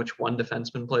league in which one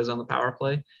defenseman plays on the power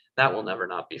play. That will never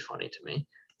not be funny to me.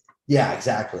 yeah,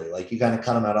 exactly. Like you kind of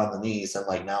cut him out on the knees, and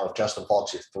like now if Justin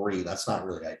Falk's your three, that's not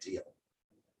really ideal.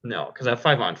 No, because at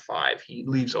 5-on-5, he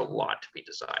leaves a lot to be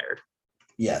desired.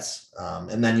 Yes,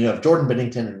 and then you have Jordan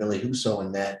Binnington and Billy Husso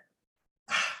in net.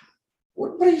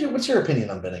 What's your opinion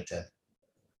on Binnington?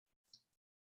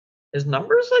 His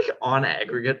numbers, like on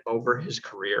aggregate over his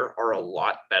career, are a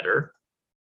lot better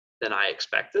than I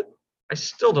expected. I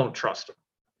still don't trust him.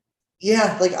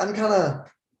 Yeah, like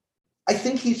I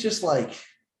think he's just like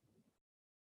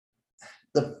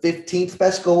the 15th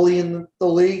best goalie in the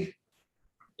league.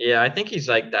 Yeah, I think he's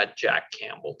like that Jack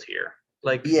Campbell tier.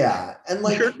 Like, Yeah, and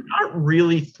like you're not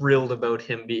really thrilled about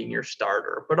him being your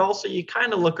starter, but also you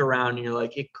kind of look around and you're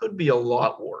like, it could be a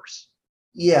lot worse.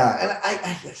 yeah,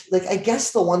 and I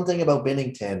guess the one thing about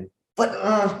Binnington, but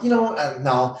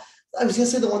no, I was gonna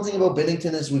say the one thing about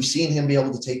Binnington is we've seen him be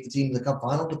able to take the team to the Cup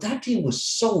final, but that team was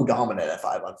so dominant at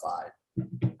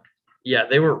 5-on-5. Yeah,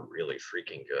 they were really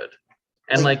freaking good.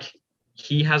 And Like, like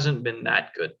he hasn't been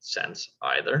that good since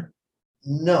either.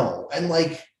 no, and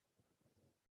like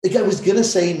I was gonna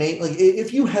say, mate, like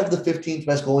if you have the 15th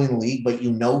best goalie in the league, but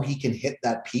he can hit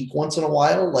that peak once in a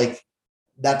while, like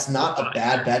that's not a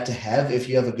bad bet to have if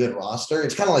you have a good roster.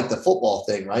 It's kind of like the football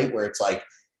thing, right? Where it's like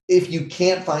if you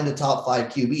can't find a top five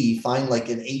QB, find like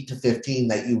an 8 to 15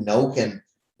 that can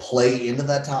play into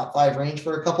that top five range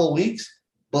for a couple of weeks.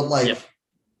 But like, Yeah.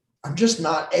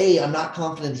 I'm not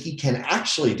confident he can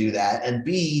actually do that, and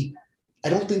B, I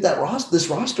don't think that this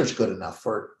roster's good enough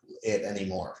for it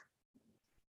anymore.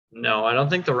 No, I don't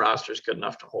think the roster is good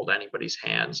enough to hold anybody's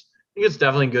hands. I think it's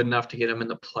definitely good enough to get him in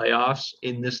the playoffs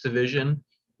in this division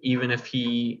even if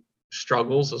he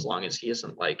struggles, as long as he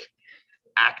isn't like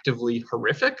actively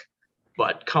horrific.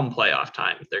 But come playoff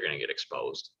time, they're going to get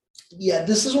exposed. Yeah,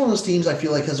 this is one of those teams I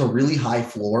feel like has a really high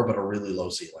floor, but a really low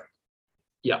ceiling.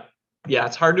 Yeah. Yeah,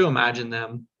 it's hard to imagine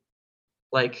them.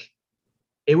 Like,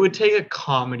 it would take a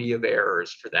comedy of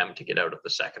errors for them to get out of the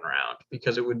second round,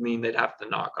 because it would mean they'd have to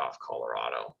knock off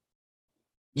Colorado.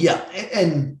 Yeah,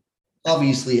 and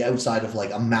obviously outside of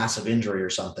like a massive injury or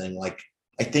something, like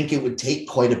I think it would take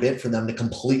quite a bit for them to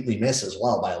completely miss as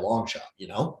well by a long shot, you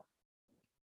know?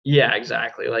 Yeah,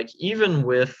 exactly. Like, even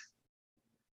with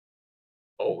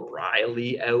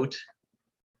O'Reilly out,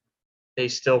 they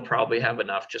still probably have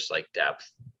enough just like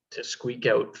depth to squeak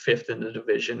out fifth in the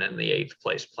division and the 8th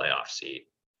place playoff seed.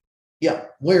 Yeah.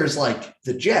 Whereas like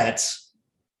the Jets,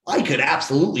 I could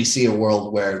absolutely see a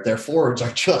world where their forwards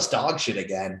are just dog shit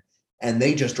again and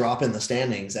they just drop in the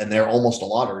standings and they're almost a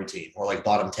lottery team or like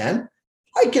bottom 10.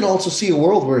 I can also see a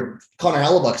world where Connor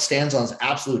Hellebuck stands on his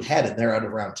absolute head and they're out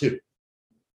of round 2.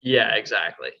 Yeah,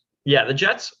 exactly. Yeah, the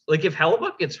Jets, like if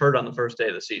Hellebuck gets hurt on the first day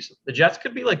of the season, the Jets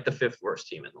could be like the 5th worst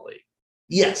team in the league.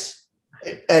 Yes.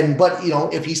 But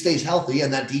if he stays healthy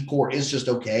and that decor is just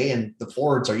okay and the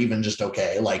forwards are even just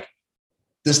okay, like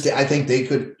this, I think they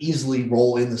could easily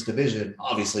roll in this division,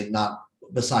 obviously not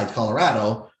besides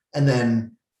Colorado. And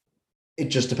then it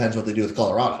just depends what they do with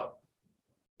Colorado.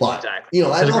 But, exactly.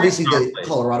 Obviously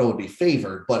Colorado would be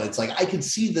favored, but it's like, I can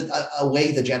see that a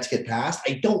way the Jets get past.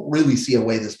 I don't really see a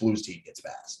way this Blues team gets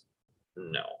past.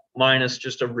 No, minus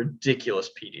just a ridiculous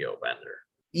PDO bender.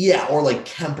 Yeah, or like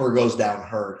Kemper goes down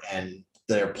hurt and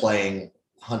they're playing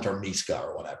Hunter Miska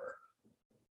or whatever.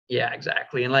 Yeah,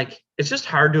 exactly. And like, it's just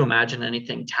hard to imagine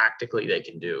anything tactically they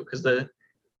can do because the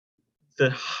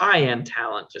high end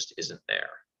talent just isn't there.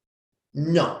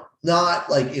 No, not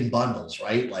like in bundles,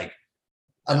 right? Like,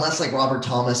 unless like Robert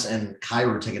Thomas and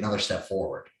Kyrou take another step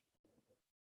forward.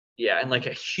 Yeah, and like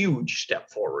a huge step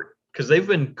forward because they've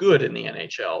been good in the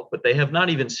NHL, but they have not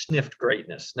even sniffed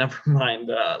greatness. Never mind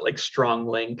like strong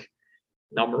link,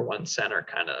 number one center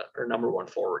kind of, or number one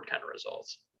forward kind of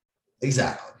results.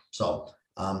 Exactly. So,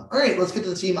 all right, let's get to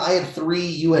the team. I had 3,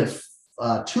 you had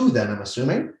 2 then, I'm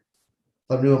assuming.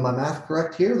 If I'm doing my math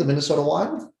correct here, the Minnesota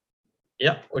Wild.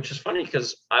 Yeah, which is funny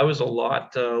because I was a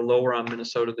lot lower on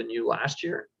Minnesota than you last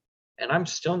year, and I'm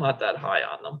still not that high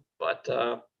on them, but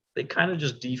they kind of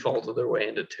just defaulted their way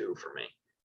into 2 for me.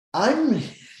 I'm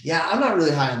not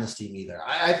really high on this team either.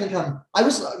 I think I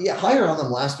was higher on them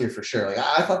last year for sure. Like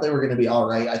I thought they were going to be all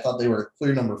right. I thought they were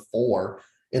clear number 4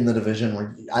 in the division.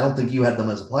 Where I don't think you had them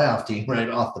as a playoff team right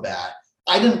off the bat.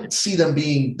 I didn't see them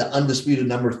being the undisputed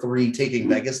number 3, taking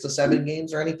Vegas to 7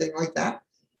 games or anything like that.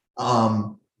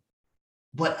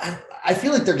 But I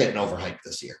feel like they're getting overhyped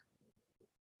this year.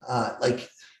 I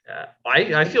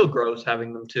feel gross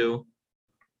having them too.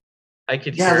 I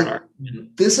could hear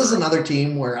this is another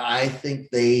team where I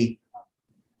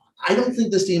don't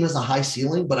think this team has a high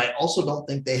ceiling, but I also don't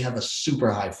think they have a super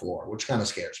high floor, which kind of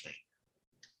scares me.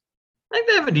 I think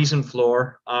they have a decent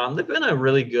floor. They've been a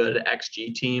really good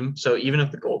XG team. So even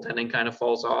if the goaltending kind of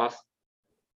falls off,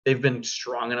 they've been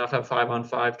strong enough at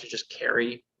 5-on-5 to just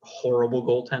carry horrible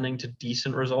goaltending to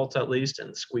decent results at least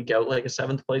and squeak out like a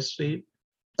 7th place seed.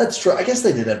 That's true. I guess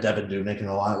they did have Devin Dubnyk in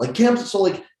a while. Like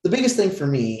the biggest thing for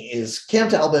me is Cam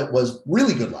Talbot was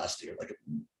really good last year, like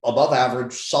above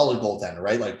average, solid goaltender,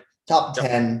 right? Like top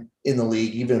 10 in the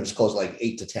league, even if it's close to like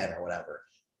 8 to 10 or whatever.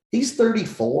 He's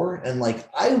 34, and like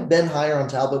I've been higher on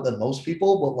Talbot than most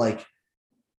people, but like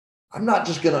I'm not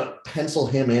just gonna pencil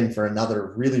him in for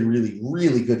another really, really,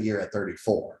 really good year at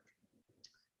 34.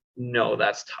 No,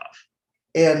 that's tough.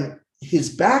 And his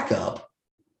backup,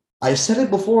 I've said it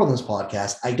before on this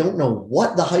podcast, I don't know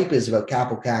what the hype is about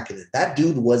Kaapo Kähkönen. That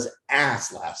dude was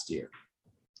ass last year.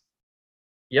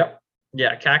 Yep.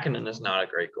 Yeah, Kähkönen is not a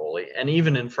great goalie. And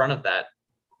even in front of that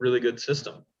really good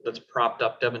system that's propped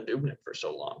up Devin Dubnyk for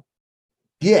so long.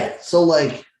 Yeah, so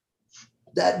like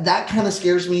that kind of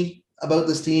scares me about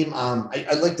this team.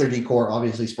 I like their decor,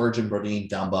 obviously Spurgeon, Brodin,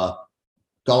 Dumba,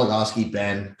 Goligoski,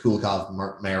 Ben,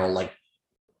 Kulikov, Merrill, like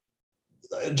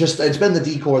just it's been the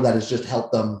decor that has just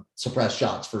helped them suppress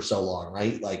shots for so long,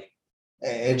 right? Like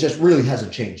it just really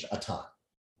hasn't changed a ton.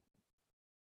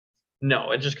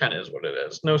 No, it just kind of is what it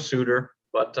is. No Suter,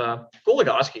 but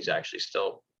Goligoski's actually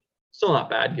still not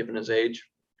bad given his age.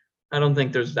 I don't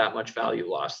think there's that much value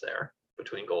lost there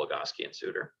between Goligoski and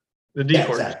Suter. The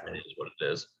decor just is what it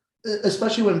is.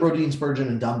 Especially when Brodin, Spurgeon,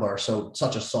 and Dumba are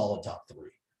such a solid top 3.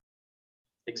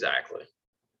 Exactly.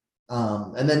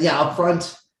 And then up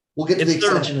front, we'll get to the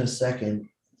extension in a second.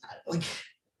 Like,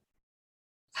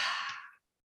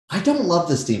 I don't love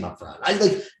this team up front.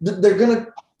 They're gonna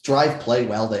drive play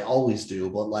well. They always do.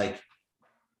 But like,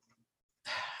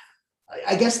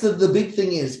 I guess the big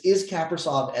thing is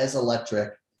Kaprizov as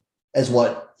electric as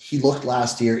what he looked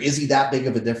last year? Is he that big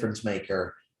of a difference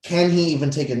maker? Can he even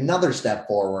take another step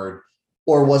forward?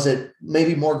 Or was it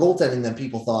maybe more goaltending than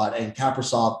people thought? And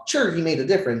Kaprizov, sure, he made a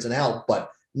difference and helped,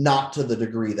 but not to the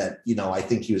degree that, I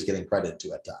think he was getting credit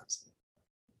to at times.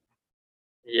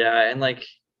 Yeah, and like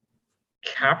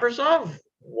Kaprizov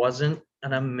wasn't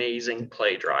an amazing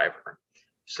play driver.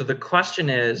 So the question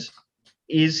is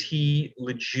he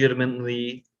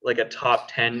legitimately like a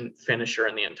top 10 finisher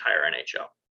in the entire NHL?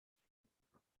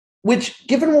 Which,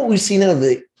 given what we've seen out of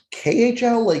the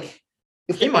KHL, like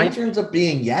if He the might. answer ends up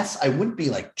being yes, I wouldn't be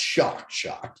like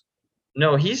shocked.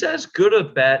 No, he's as good a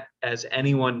bet as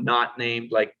anyone not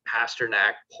named like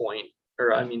Pasternak, Point,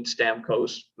 or I mean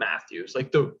Stamkos, Matthews.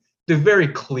 Like the very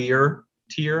clear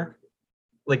tier.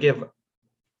 Like if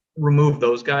remove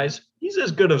those guys, he's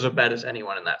as good as a bet as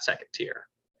anyone in that second tier.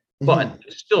 But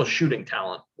still shooting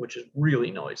talent, which is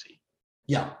really noisy.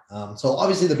 Yeah. So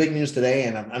obviously the big news today,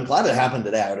 and I'm glad it happened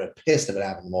today. I would have pissed if it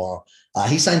happened tomorrow.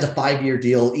 He signs a 5-year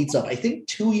deal, eats up, I think,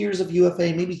 2 years of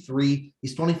UFA, maybe 3.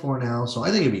 He's 24 now, so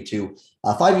I think it'd be 2.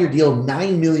 A 5-year deal,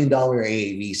 $9 million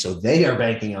AAV. So they are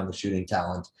banking on the shooting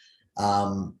talent.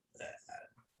 High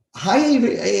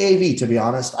AAV, to be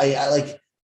honest. I like.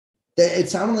 It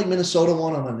sounded like Minnesota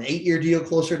won on an 8-year deal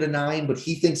closer to 9, but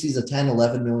he thinks he's a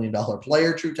 $10-11 million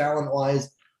player, true talent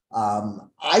wise.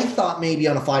 I thought maybe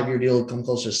on a 5-year deal it'd come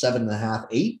closer to 7.5,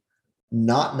 8,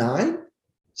 not 9.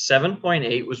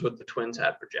 7.8 was what the Twins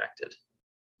had projected.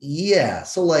 Yeah.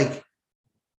 So like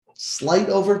slight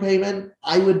overpayment.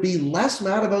 I would be less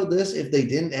mad about this if they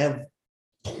didn't have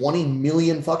 20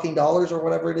 million fucking dollars or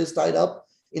whatever it is tied up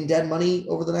in dead money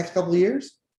over the next couple of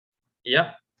years.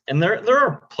 Yep. And there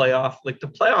are the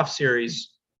playoff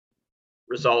series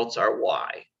results are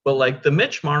why. But like the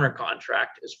Mitch Marner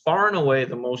contract is far and away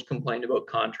the most complained about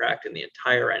contract in the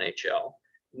entire NHL.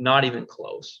 Not even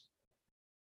close.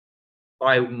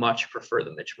 I much prefer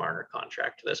the Mitch Marner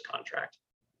contract to this contract.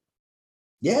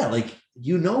 Yeah, like,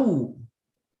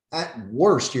 at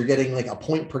worst, you're getting like a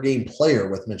point per game player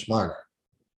with Mitch Marner.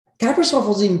 Kaprizov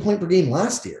wasn't even point per game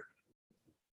last year.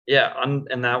 Yeah,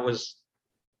 and that was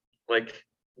like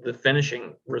the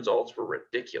finishing results were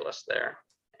ridiculous there.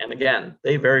 And again,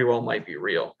 they very well might be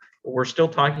real. But we're still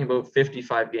talking about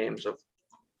 55 games of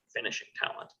finishing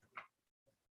talent.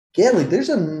 Yeah, like there's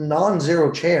a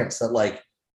non-zero chance that like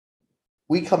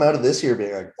we come out of this year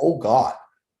being like, oh God.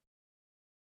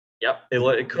 Yep,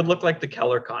 it could look like the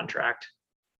Keller contract.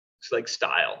 It's like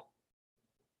style.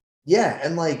 Yeah,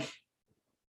 and like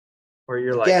where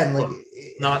you're again, like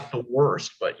not the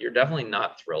worst, but you're definitely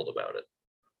not thrilled about it.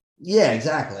 Yeah,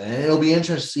 exactly. And it'll be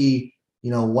interesting to see,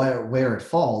 where it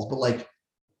falls. But like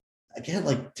again,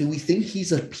 like, do we think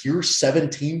he's a pure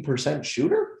 17%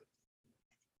 shooter?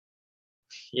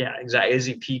 Yeah, exactly. Is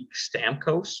he peak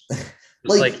Stamkos?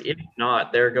 like if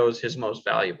not, there goes his most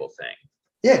valuable thing.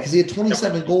 Yeah, because he had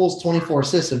 27 goals, 24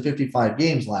 assists in 55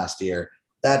 games last year.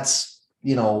 That's,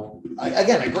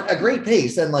 again, a great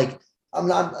pace. And like, I'm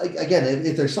not, again,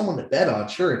 if there's someone to bet on,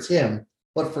 sure, it's him.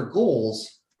 But for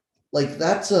goals, like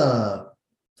that's a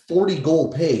 40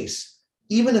 goal pace.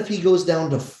 Even if he goes down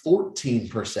to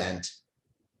 14%,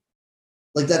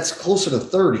 like that's closer to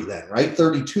 30 then, right?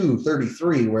 32,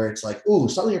 33, where it's like, ooh,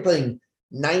 suddenly you're paying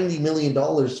 $90 million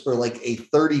for like a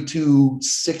 32,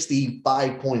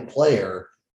 65 point player.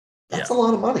 That's a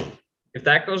lot of money. If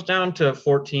that goes down to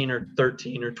 14 or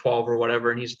 13 or 12 or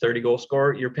whatever, and he's a 30 goal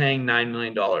scorer, you're paying $9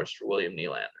 million for William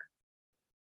Nylander.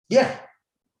 Yeah.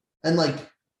 And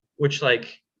which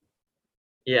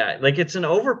it's an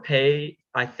overpay,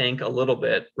 I think, a little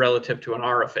bit relative to an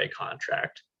RFA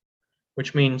contract,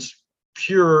 which means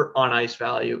pure on ice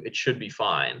value, it should be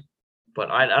fine.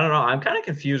 But I don't know. I'm kind of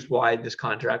confused why this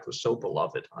contract was so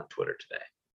beloved on Twitter today.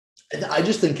 And I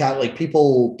just think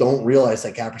people don't realize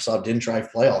that Kaprizov didn't drive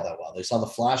play all that well. They saw the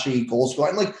flashy goal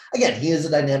scorer. And again, he is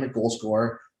a dynamic goal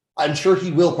scorer. I'm sure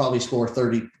he will probably score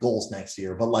 30 goals next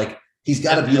year, but he's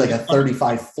got to be like a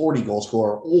 35, 40 goal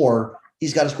scorer, or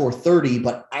he's got to score 30,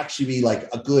 but actually be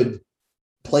like a good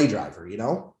play driver,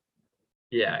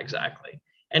 Yeah, exactly.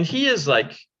 And he is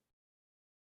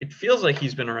it feels like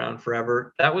he's been around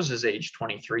forever. That was his age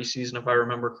 23 season, if I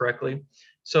remember correctly.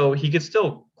 So he could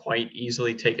still quite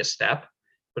easily take a step,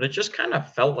 but it just kind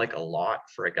of felt like a lot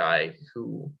for a guy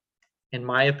who, in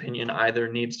my opinion, either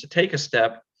needs to take a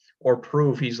step or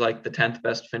prove he's like the 10th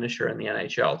best finisher in the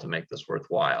NHL to make this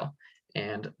worthwhile.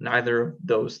 And neither of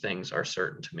those things are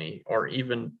certain to me or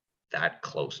even that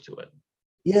close to it.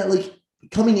 Yeah,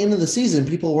 coming into the season,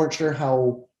 people weren't sure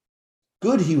how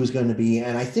good he was going to be.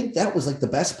 And I think that was like the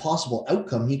best possible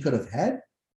outcome he could have had.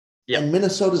 Yep. And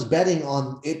Minnesota's betting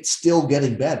on it still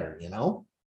getting better, you know?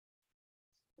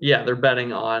 Yeah, they're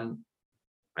betting on,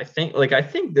 I think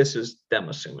this is them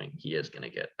assuming he is going to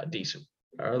get a decent,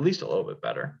 or at least a little bit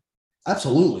better.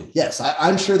 Absolutely. Yes.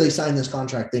 I'm sure they signed this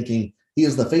contract thinking he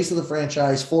is the face of the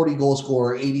franchise, 40 goal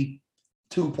scorer,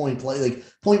 82 point play, like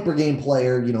point per game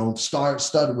player, you know,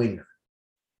 stud winger.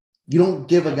 You don't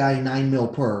give a guy $9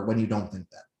 million per when you don't think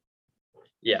that.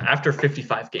 Yeah, after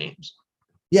 55 games.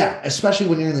 Yeah, especially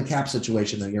when you're in the cap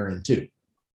situation that you're in too.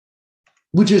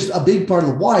 Which is a big part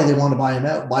of why they want to buy him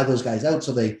out, buy those guys out,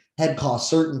 so they had cost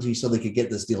certainty so they could get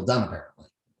this deal done, apparently.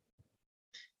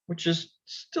 Which is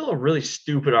still a really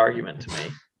stupid argument to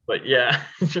me. But yeah.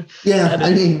 Yeah,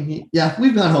 I mean, yeah,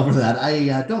 we've gone over that.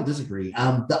 I don't disagree.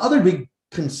 The other big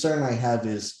concern I have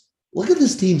is look at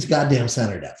this team's goddamn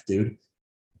center depth, dude.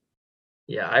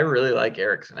 Yeah, I really like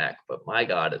Eriksson Ek, but my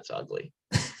God, it's ugly.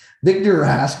 Victor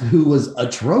Rask, who was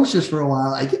atrocious for a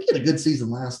while, I think he had a good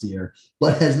season last year,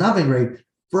 but has not been great.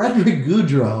 Frederick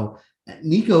Gaudreau,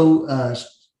 Nico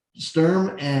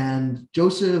Sturm, and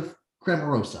Joseph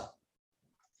Cramarosa.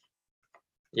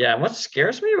 Yeah, what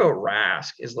scares me about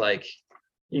Rask is like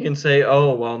you can say,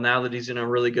 oh, well, now that he's in a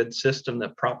really good system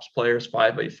that props players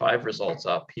 5x5 results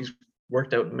up, he's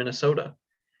worked out in Minnesota.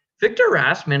 Victor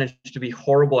Rask managed to be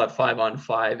horrible at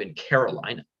 5-on-5 in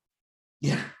Carolina.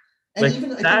 Yeah. And like even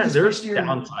that, there's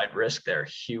downside risk there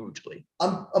hugely.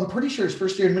 I'm pretty sure his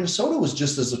first year in Minnesota was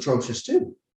just as atrocious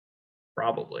too.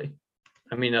 Probably.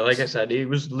 I mean, like I said, he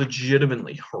was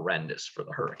legitimately horrendous for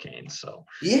the Hurricanes. So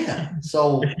yeah,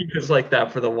 so if he was like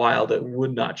that for the Wild, it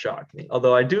would not shock me.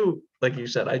 Although I do, like you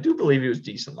said, I do believe he was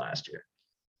decent last year.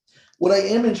 What I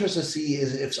am interested to see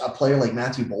is if a player like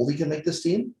Matthew Boldy can make this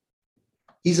team.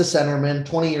 He's a centerman,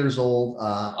 20 years old.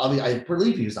 I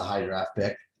believe he was a high draft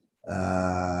pick.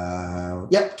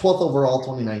 12th overall,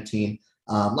 2019.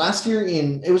 Last year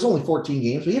it was only 14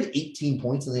 games. But he had 18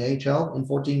 points in the AHL in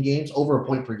 14 games, over a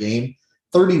point per game.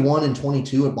 31 and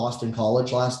 22 at Boston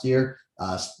College last year.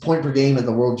 Point per game at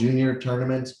the World Junior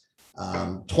Tournament.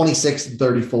 26 and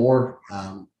 34.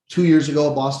 2 years ago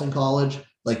at Boston College.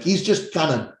 Like he's just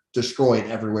kind of destroyed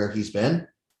everywhere he's been.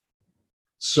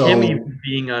 So him even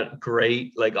being a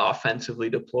great, like offensively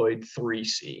deployed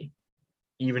 3C,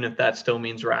 even if that still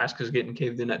means Rask is getting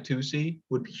caved in at 2C,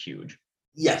 would be huge.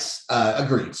 Yes,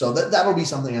 agreed. So that'll be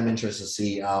something I'm interested to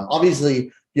see.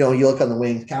 Obviously, you know, you look on the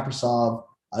wings, Kaprizov.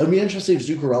 It'll be interesting if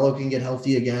Zuccarello can get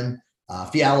healthy again.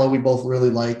 Fiala, we both really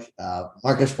like.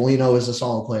 Marcus Foligno is a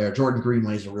solid player. Jordan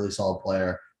Greenway is a really solid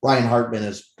player. Ryan Hartman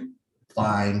is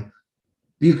fine.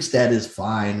 Bukestad is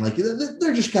fine. Like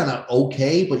they're just kind of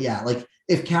okay. But yeah, like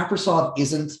if Kaprizov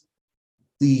isn't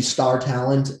the star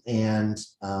talent and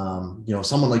you know,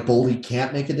 someone like Boldy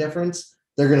can't make a difference,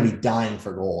 they're going to be dying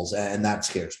for goals, and that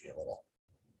scares me a little.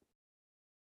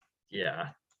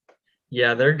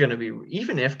 Yeah, they're going to be,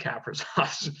 even if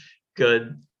Kaprizov's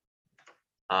good.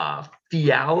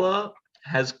 Fiala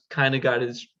has kind of got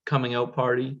his coming out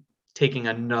party. Taking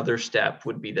another step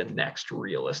would be the next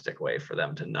realistic way for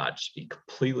them to not just be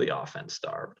completely offense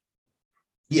starved.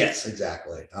 Yes,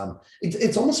 exactly.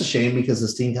 It's almost a shame because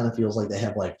this team kind of feels like they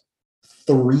have like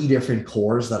 3 different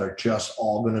cores that are just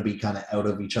all going to be kind of out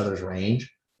of each other's range.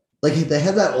 Like they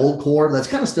have that old core that's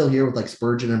kind of still here with like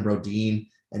Spurgeon and Brodin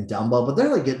and Dumba, but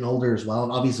they're like getting older as well.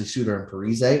 And obviously Suter and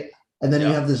Parise. And then you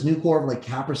have this new core of like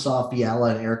Kaprizov,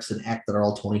 Fiala, and Eriksson Ek that are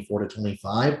all 24 to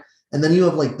 25. And then you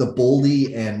have like the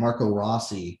Boldy and Marco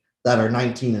Rossi that are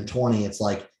 19 and 20. It's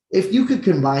like, if you could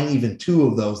combine even 2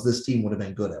 of those, this team would have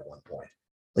been good at one point.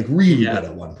 Like really good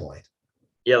at one point.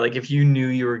 Yeah, like if you knew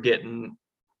you were getting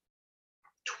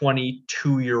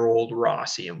 22-year-old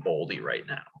Rossi and Boldy right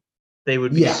now, they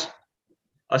would be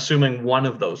assuming one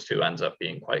of those 2 ends up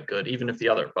being quite good, even if the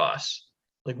other busts.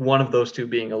 Like one of those 2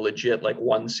 being a legit like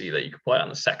 1C that you could play on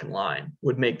the second line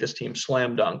would make this team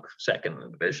slam dunk second in the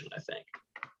division, I think.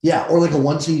 Yeah, or like a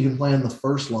 1C you can play on the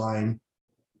first line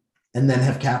and then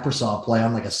have Kaprizov play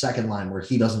on like a second line where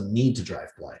he doesn't need to drive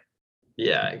play.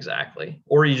 Yeah, exactly.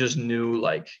 Or you just knew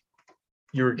like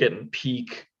you were getting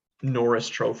peak Norris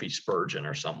Trophy Spurgeon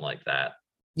or something like that.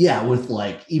 Yeah, with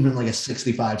like even like a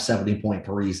 65, 70 point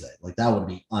Parise. Like that would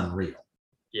be unreal.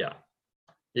 Yeah.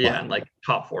 Yeah, and like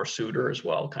top 4 Suter as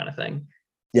well, kind of thing.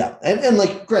 Yeah, and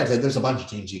like granted, there's a bunch of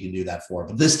teams you can do that for,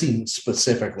 but this team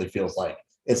specifically feels like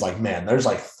it's like, man, there's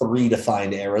like 3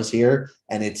 defined eras here,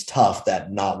 and it's tough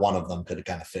that not one of them could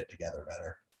kind of fit together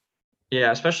better.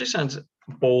 Yeah, especially since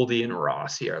Boldy and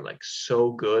Rossi are like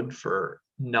so good for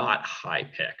not high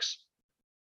picks.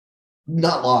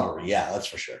 Not lottery, yeah, that's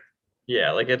for sure.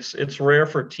 Yeah, like it's rare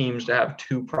for teams to have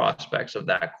two prospects of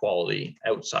that quality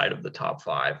outside of the top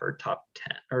 5 or top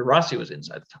 10. Or Rossi was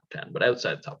inside the top 10, but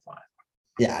outside the top 5.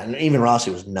 Yeah, and even Rossi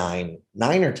was 9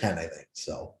 or 10, I think.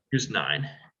 So He was 9.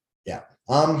 yeah.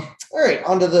 All right,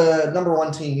 on to the number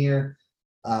 1 team here.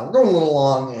 We're going a little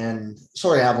long, and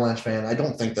sorry, Avalanche fan. I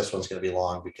don't think this one's going to be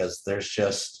long because there's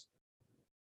just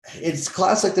it's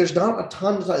classic. There's not a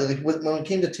ton. Like when it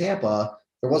came to Tampa,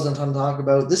 there wasn't a ton to talk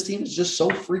about. This team is just so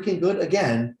freaking good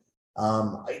again.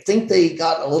 I think they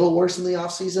got a little worse in the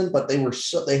offseason, but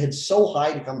they had so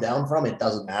high to come down from. It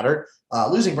doesn't matter.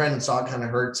 Losing Brandon Saad kind of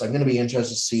hurts. I'm going to be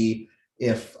interested to see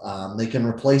if they can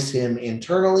replace him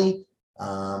internally.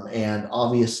 And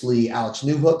obviously, Alex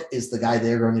Newhook is the guy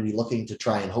they're going to be looking to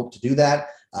try and hope to do that.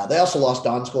 They also lost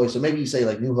Donskoy, so maybe you say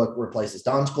like Newhook replaces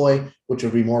Donskoy, which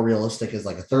would be more realistic as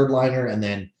like a third liner, and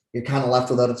then you're kind of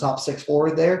left without a top 6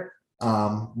 forward there.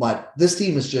 But this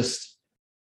team is just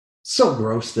so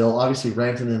gross still. Obviously,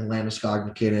 Rantanen, Landeskog,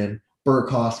 McKinnon,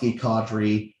 Burakovsky,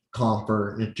 Kadri,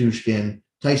 Comfer, Nichushkin,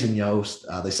 Tyson Yost.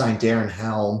 They signed Darren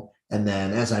Helm, and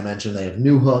then as I mentioned, they have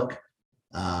Newhook.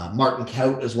 Martin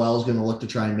Kaut as well is going to look to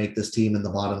try and make this team in the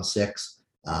bottom 6.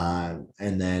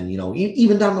 And then,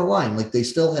 even down the line, like they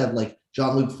still have like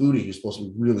Jean-Luc Foudy, who's supposed to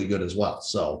be really good as well.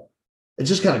 So it's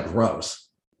just kind of gross.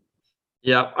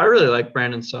 Yeah, I really like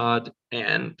Brandon Saad,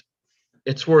 and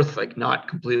it's worth like not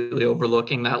completely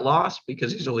overlooking that loss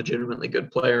because he's a legitimately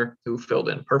good player who filled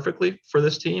in perfectly for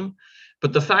this team.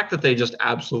 But the fact that they just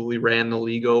absolutely ran the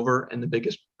league over, and the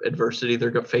biggest adversity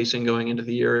they're facing going into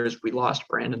the year is we lost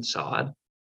Brandon Saad,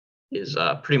 is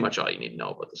pretty much all you need to know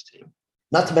about this team.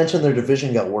 Not to mention their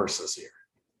division got worse this year.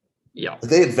 Yeah. Like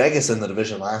they had Vegas in the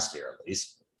division last year, at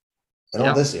least. They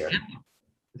don't this year.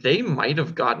 They might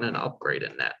have gotten an upgrade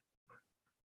in net.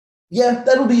 Yeah,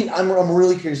 that'll be. I'm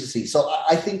really curious to see. So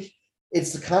I think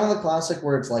it's the kind of the classic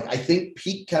where it's like I think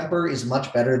Pete Kemper is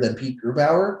much better than Pete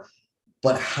Grubauer,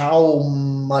 but how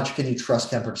much can you trust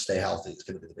Kemper to stay healthy is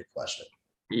going to be the big question.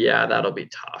 Yeah, that'll be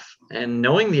tough. And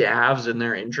knowing the Avs and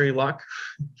their injury luck,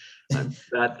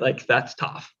 that's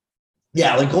tough.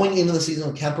 Yeah, like going into the season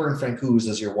with Kemper and Francouz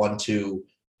as your 1-2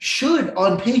 should,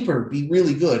 on paper, be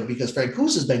really good because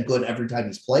Francouz has been good every time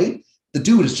he's played. The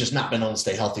dude has just not been able to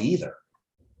stay healthy either.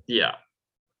 Yeah.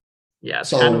 Yeah,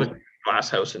 it's kind of a glass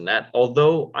house in that.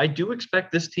 Although I do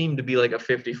expect this team to be like a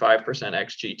 55%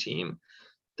 XG team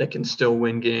that can still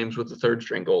win games with the third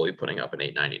string goalie putting up an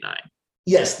 899.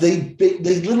 Yes, they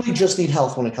literally just need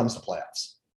health when it comes to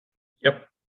playoffs. Yep.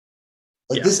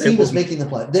 Like this team is making the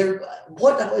play.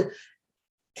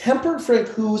 Kemper,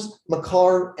 Francouz,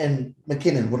 Makar, and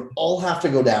McKinnon would all have to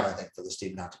go down, I think, for this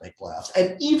team not to make playoffs.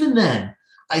 And even then,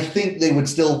 I think they would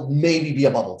still maybe be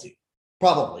a bubble team.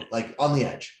 Probably, like on the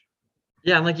edge.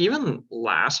 Yeah, and like even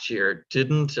last year,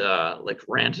 didn't like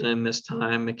Rantanen miss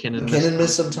time, McKinnon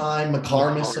missed some time,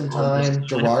 Makar missed some time,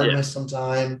 Gerard missed some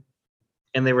time.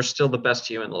 And they were still the best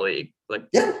team in the league.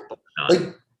 Like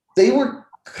they were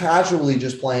casually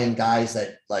just playing guys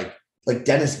that like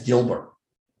Dennis Gilbert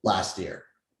last year.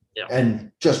 Yeah.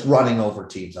 And just running over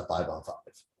teams at 5-on-5.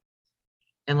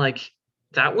 And like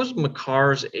that was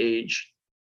Makar's age,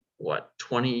 what,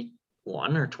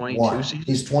 21 or 22 season?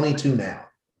 He's 22 now.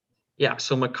 Yeah.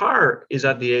 So Makar is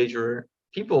at the age where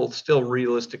people still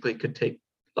realistically could take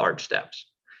large steps.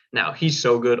 Now he's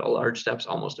so good, a large step's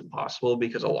almost impossible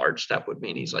because a large step would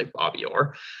mean he's like Bobby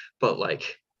Orr, but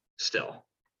like still.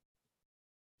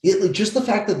 Just the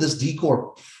fact that this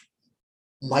decor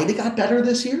might have got better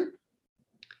this year.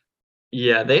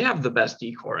 Yeah, they have the best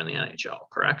decor in the NHL,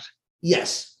 correct?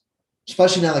 Yes.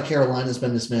 Especially now that Carolina's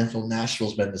been dismantled,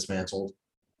 Nashville's been dismantled.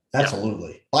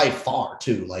 Absolutely. Yep. By far,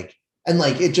 too.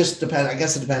 It just depends. I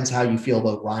guess it depends how you feel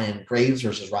about Ryan Graves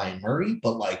versus Ryan Murray.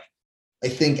 But I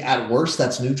think at worst,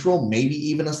 that's neutral, maybe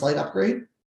even a slight upgrade.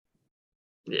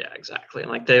 Yeah, exactly.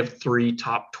 And they have 3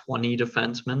 top 20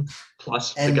 defensemen,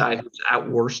 plus the guy who's at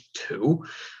worst 2.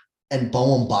 And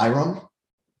Bowen Byram.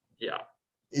 Yeah.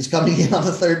 Is coming in on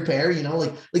the third pair,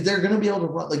 they're going to be able to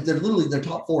run, they're literally, their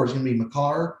top 4 is going to be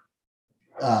Makar,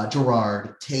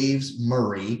 Gerard, Taves,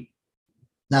 Murray.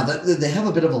 Now they have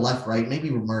a bit of a left-right, maybe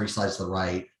Murray slides to the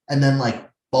right, and then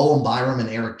Bowen Byram and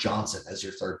Eric Johnson as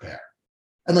your third pair.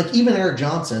 And even Eric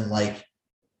Johnson,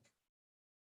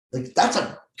 that's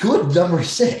a good number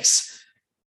 6.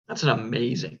 That's an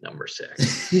amazing number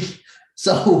 6.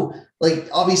 So,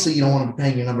 obviously you don't want to be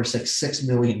paying your number 6 $6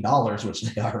 million, which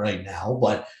they are right now,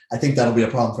 but I think that'll be a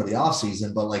problem for the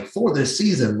offseason. But for this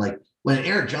season, when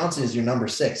Eric Johnson is your number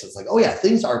 6, it's oh yeah,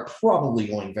 things are probably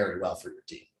going very well for your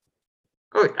team.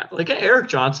 Oh yeah, Eric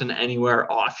Johnson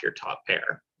anywhere off your top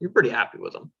pair, you're pretty happy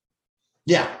with him.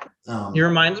 Yeah. He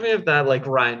reminds me of that like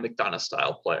Ryan McDonough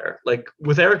style player. Like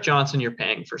with Eric Johnson, you're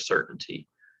paying for certainty.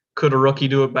 Could a rookie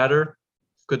do it better?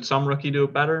 Could some rookie do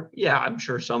it better? Yeah, I'm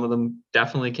sure some of them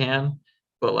definitely can.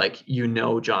 But like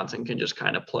Johnson can just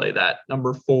kind of play that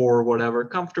number 4 or whatever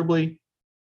comfortably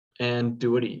and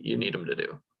do what you need him to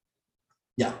do.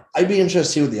 Yeah, I'd be interested to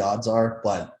see what the odds are,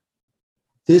 but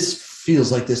this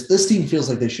feels like this team feels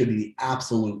like they should be the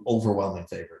absolute overwhelming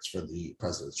favorites for the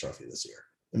President's Trophy this year,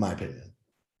 in my opinion.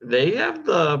 They have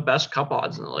the best cup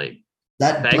odds in the league.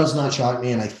 That does not shock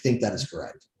me, and I think that is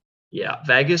correct. Yeah,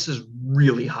 Vegas is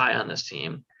really high on this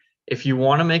team. If you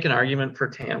want to make an argument for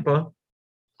Tampa,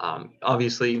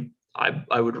 obviously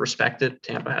I would respect it.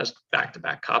 Tampa has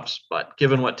back-to-back cups, but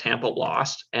given what Tampa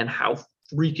lost and how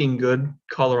freaking good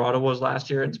Colorado was last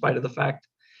year, in spite of the fact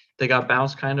they got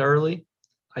bounced kind of early,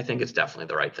 I think it's definitely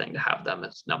the right thing to have them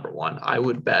as number 1. I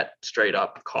would bet straight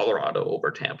up Colorado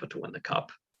over Tampa to win the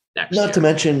cup next year. Not to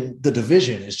mention the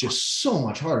division is just so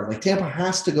much harder. Like Tampa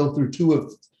has to go through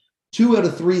 2 out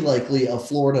of 3 likely of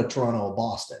Florida, Toronto,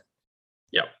 Boston.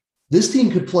 Yep. This team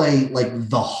could play like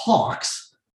the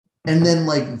Hawks and then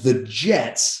like the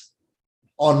Jets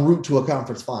en route to a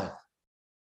conference final.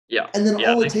 Yeah. And then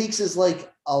all it takes is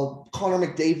like a Connor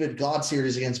McDavid God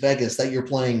series against Vegas that you're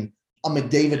playing a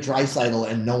McDavid Draisaitl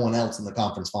and no one else in the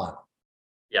conference final.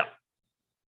 Yeah.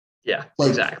 Yeah, like,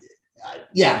 exactly.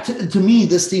 Yeah, to me,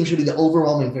 this team should be the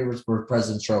overwhelming favorites for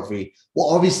President's Trophy. We'll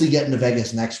obviously get into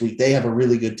Vegas next week. They have a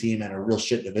really good team and a real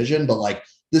shit division, but like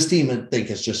this team, I think,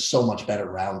 is just so much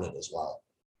better rounded as well.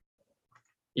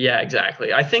 Yeah,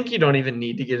 exactly. I think you don't even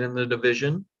need to get in the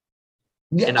division.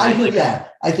 Yeah,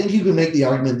 I think you can make the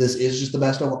argument this is just the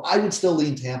best over. I would still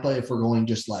lean Tampa if we're going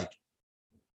just like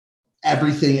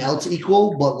everything else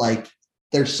equal, but like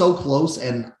they're so close,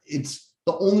 and it's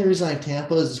the only reason I have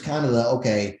Tampa is kind of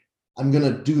I'm going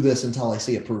to do this until I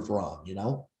see a proof wrong, you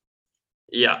know?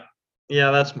 Yeah.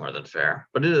 Yeah, that's more than fair.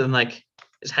 But is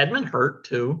Hedman hurt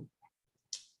too?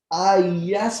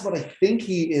 Yes, but I think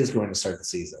he is going to start the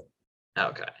season.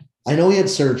 Okay. I know he had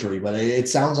surgery, but it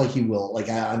sounds like he will. Like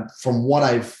from what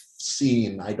I've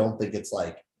seen, I don't think it's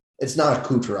not a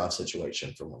Kucherov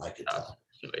situation from what I could tell.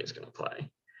 He's going to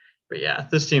play. But yeah,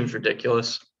 this team's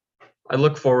ridiculous. I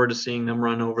look forward to seeing them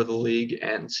run over the league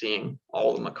and seeing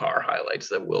all the Makar highlights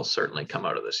that will certainly come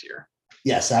out of this year.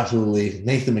 Yes, absolutely.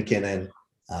 Nathan MacKinnon.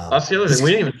 That's the other thing.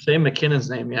 We didn't even say McKinnon's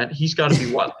name yet. He's got to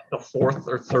be the 4th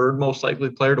or 3rd most likely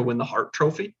player to win the Hart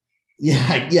Trophy.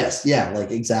 Yeah. Yes. Yeah.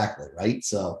 Like exactly. Right.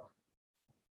 So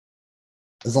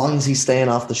as long as he's staying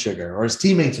off the sugar, or his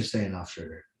teammates are staying off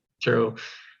sugar. True.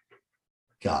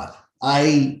 God,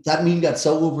 that meme got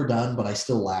so overdone, but I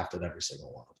still laughed at every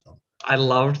single one of them. I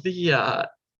loved the.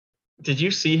 Did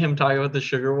you see him talk about the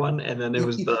sugar one? And then it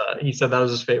was he said that was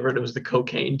his favorite. It was the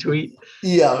cocaine tweet.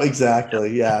 Yeah,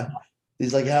 exactly. Yeah.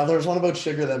 He's like, yeah, there was one about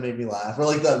sugar that made me laugh. Or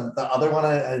like the other one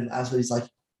I asked, he's like,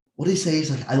 what did he say?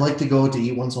 He's like, I like to go to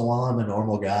eat once in a while. I'm a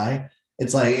normal guy.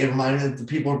 It's like, it reminded me,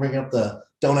 people are bringing up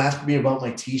don't ask me about my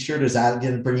t-shirt. Is that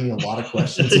again bringing a lot of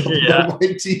questions about my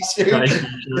t-shirt?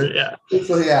 Yeah.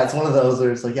 So yeah, it's one of those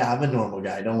where it's like, yeah, I'm a normal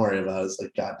guy. Don't worry about it. It's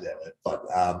like, God damn it. But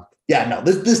yeah, no,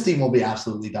 this team will be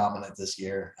absolutely dominant this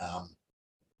year.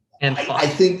 And I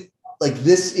think like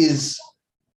this is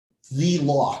the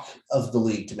lock of the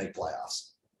league to make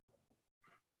playoffs.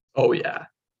 Oh yeah.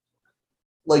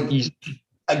 Like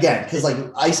again, because like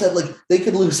I said, like they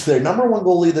could lose their number 1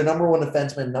 goalie, their number 1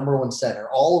 defenseman, number 1 center,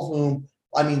 all of whom,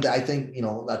 I mean, I think,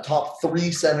 a top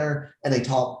 3 center and a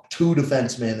top 2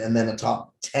 defenseman and then a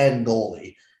top 10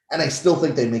 goalie. And I still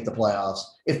think they'd make the playoffs.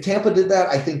 If Tampa did that,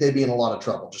 I think they'd be in a lot of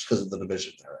trouble just because of the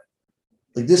division they're in.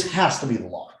 Like this has to be the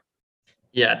lock.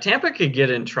 Yeah, Tampa could get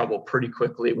in trouble pretty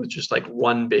quickly with just like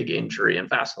one big injury and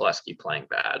Vasilevsky playing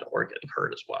bad or getting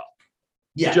hurt as well.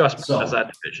 Yeah, just because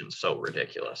that division's so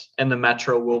ridiculous. And the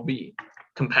Metro will be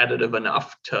competitive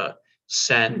enough to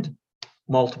send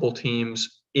multiple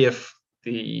teams if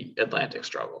the Atlantic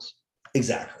struggles.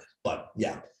 Exactly. But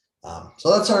yeah.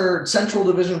 So that's our Central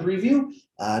Division preview.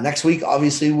 Next week,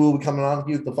 obviously, we'll be coming on to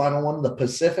you with the final one, the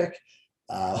Pacific,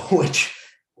 which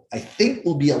I think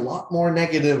will be a lot more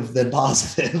negative than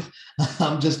positive.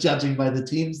 I'm just judging by the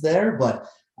teams there, but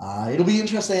it'll be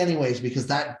interesting anyways, because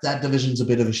that division's a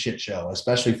bit of a shit show,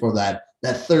 especially for that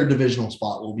 3rd divisional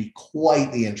spot will be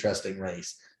quite the interesting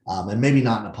race, and maybe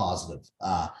not in a positive.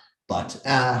 But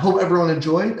hope everyone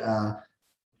enjoyed.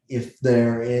 If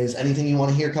there is anything you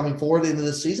want to hear coming forward into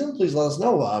this season, please let us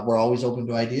know. We're always open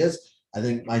to ideas. I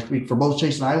think I speak for both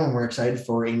Chase and I when we're excited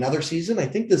for another season. I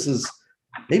think this is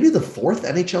maybe the 4th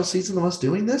NHL season of us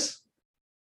doing this.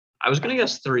 I was going to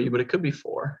guess 3, but it could be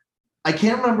 4. I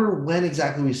can't remember when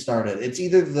exactly we started. It's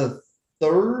either the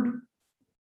third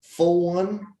full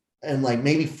one and like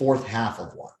maybe fourth half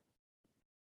of one.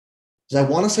 Because I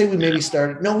want to say we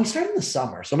started in the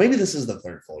summer. So maybe this is the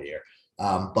third full year.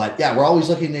 But yeah, we're always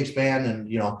looking to expand.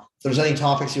 And, if there's any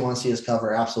topics you want to see us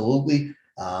cover, absolutely.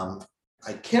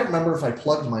 I can't remember if I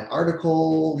plugged my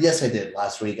article. Yes, I did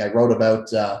last week. I wrote about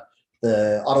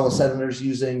the Ottawa Senators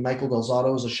using Michael Del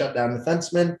Zotto as a shutdown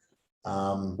defenseman,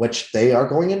 which they are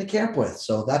going into camp with.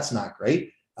 So that's not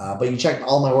great. But you check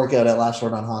all my work out at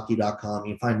lastwordonhockey.com.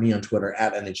 You can find me on Twitter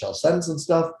at NHL Sens and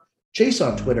stuff. Chase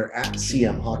on Twitter at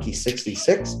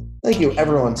CMHockey66. Thank you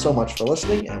everyone so much for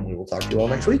listening, and we will talk to you all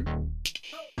next week.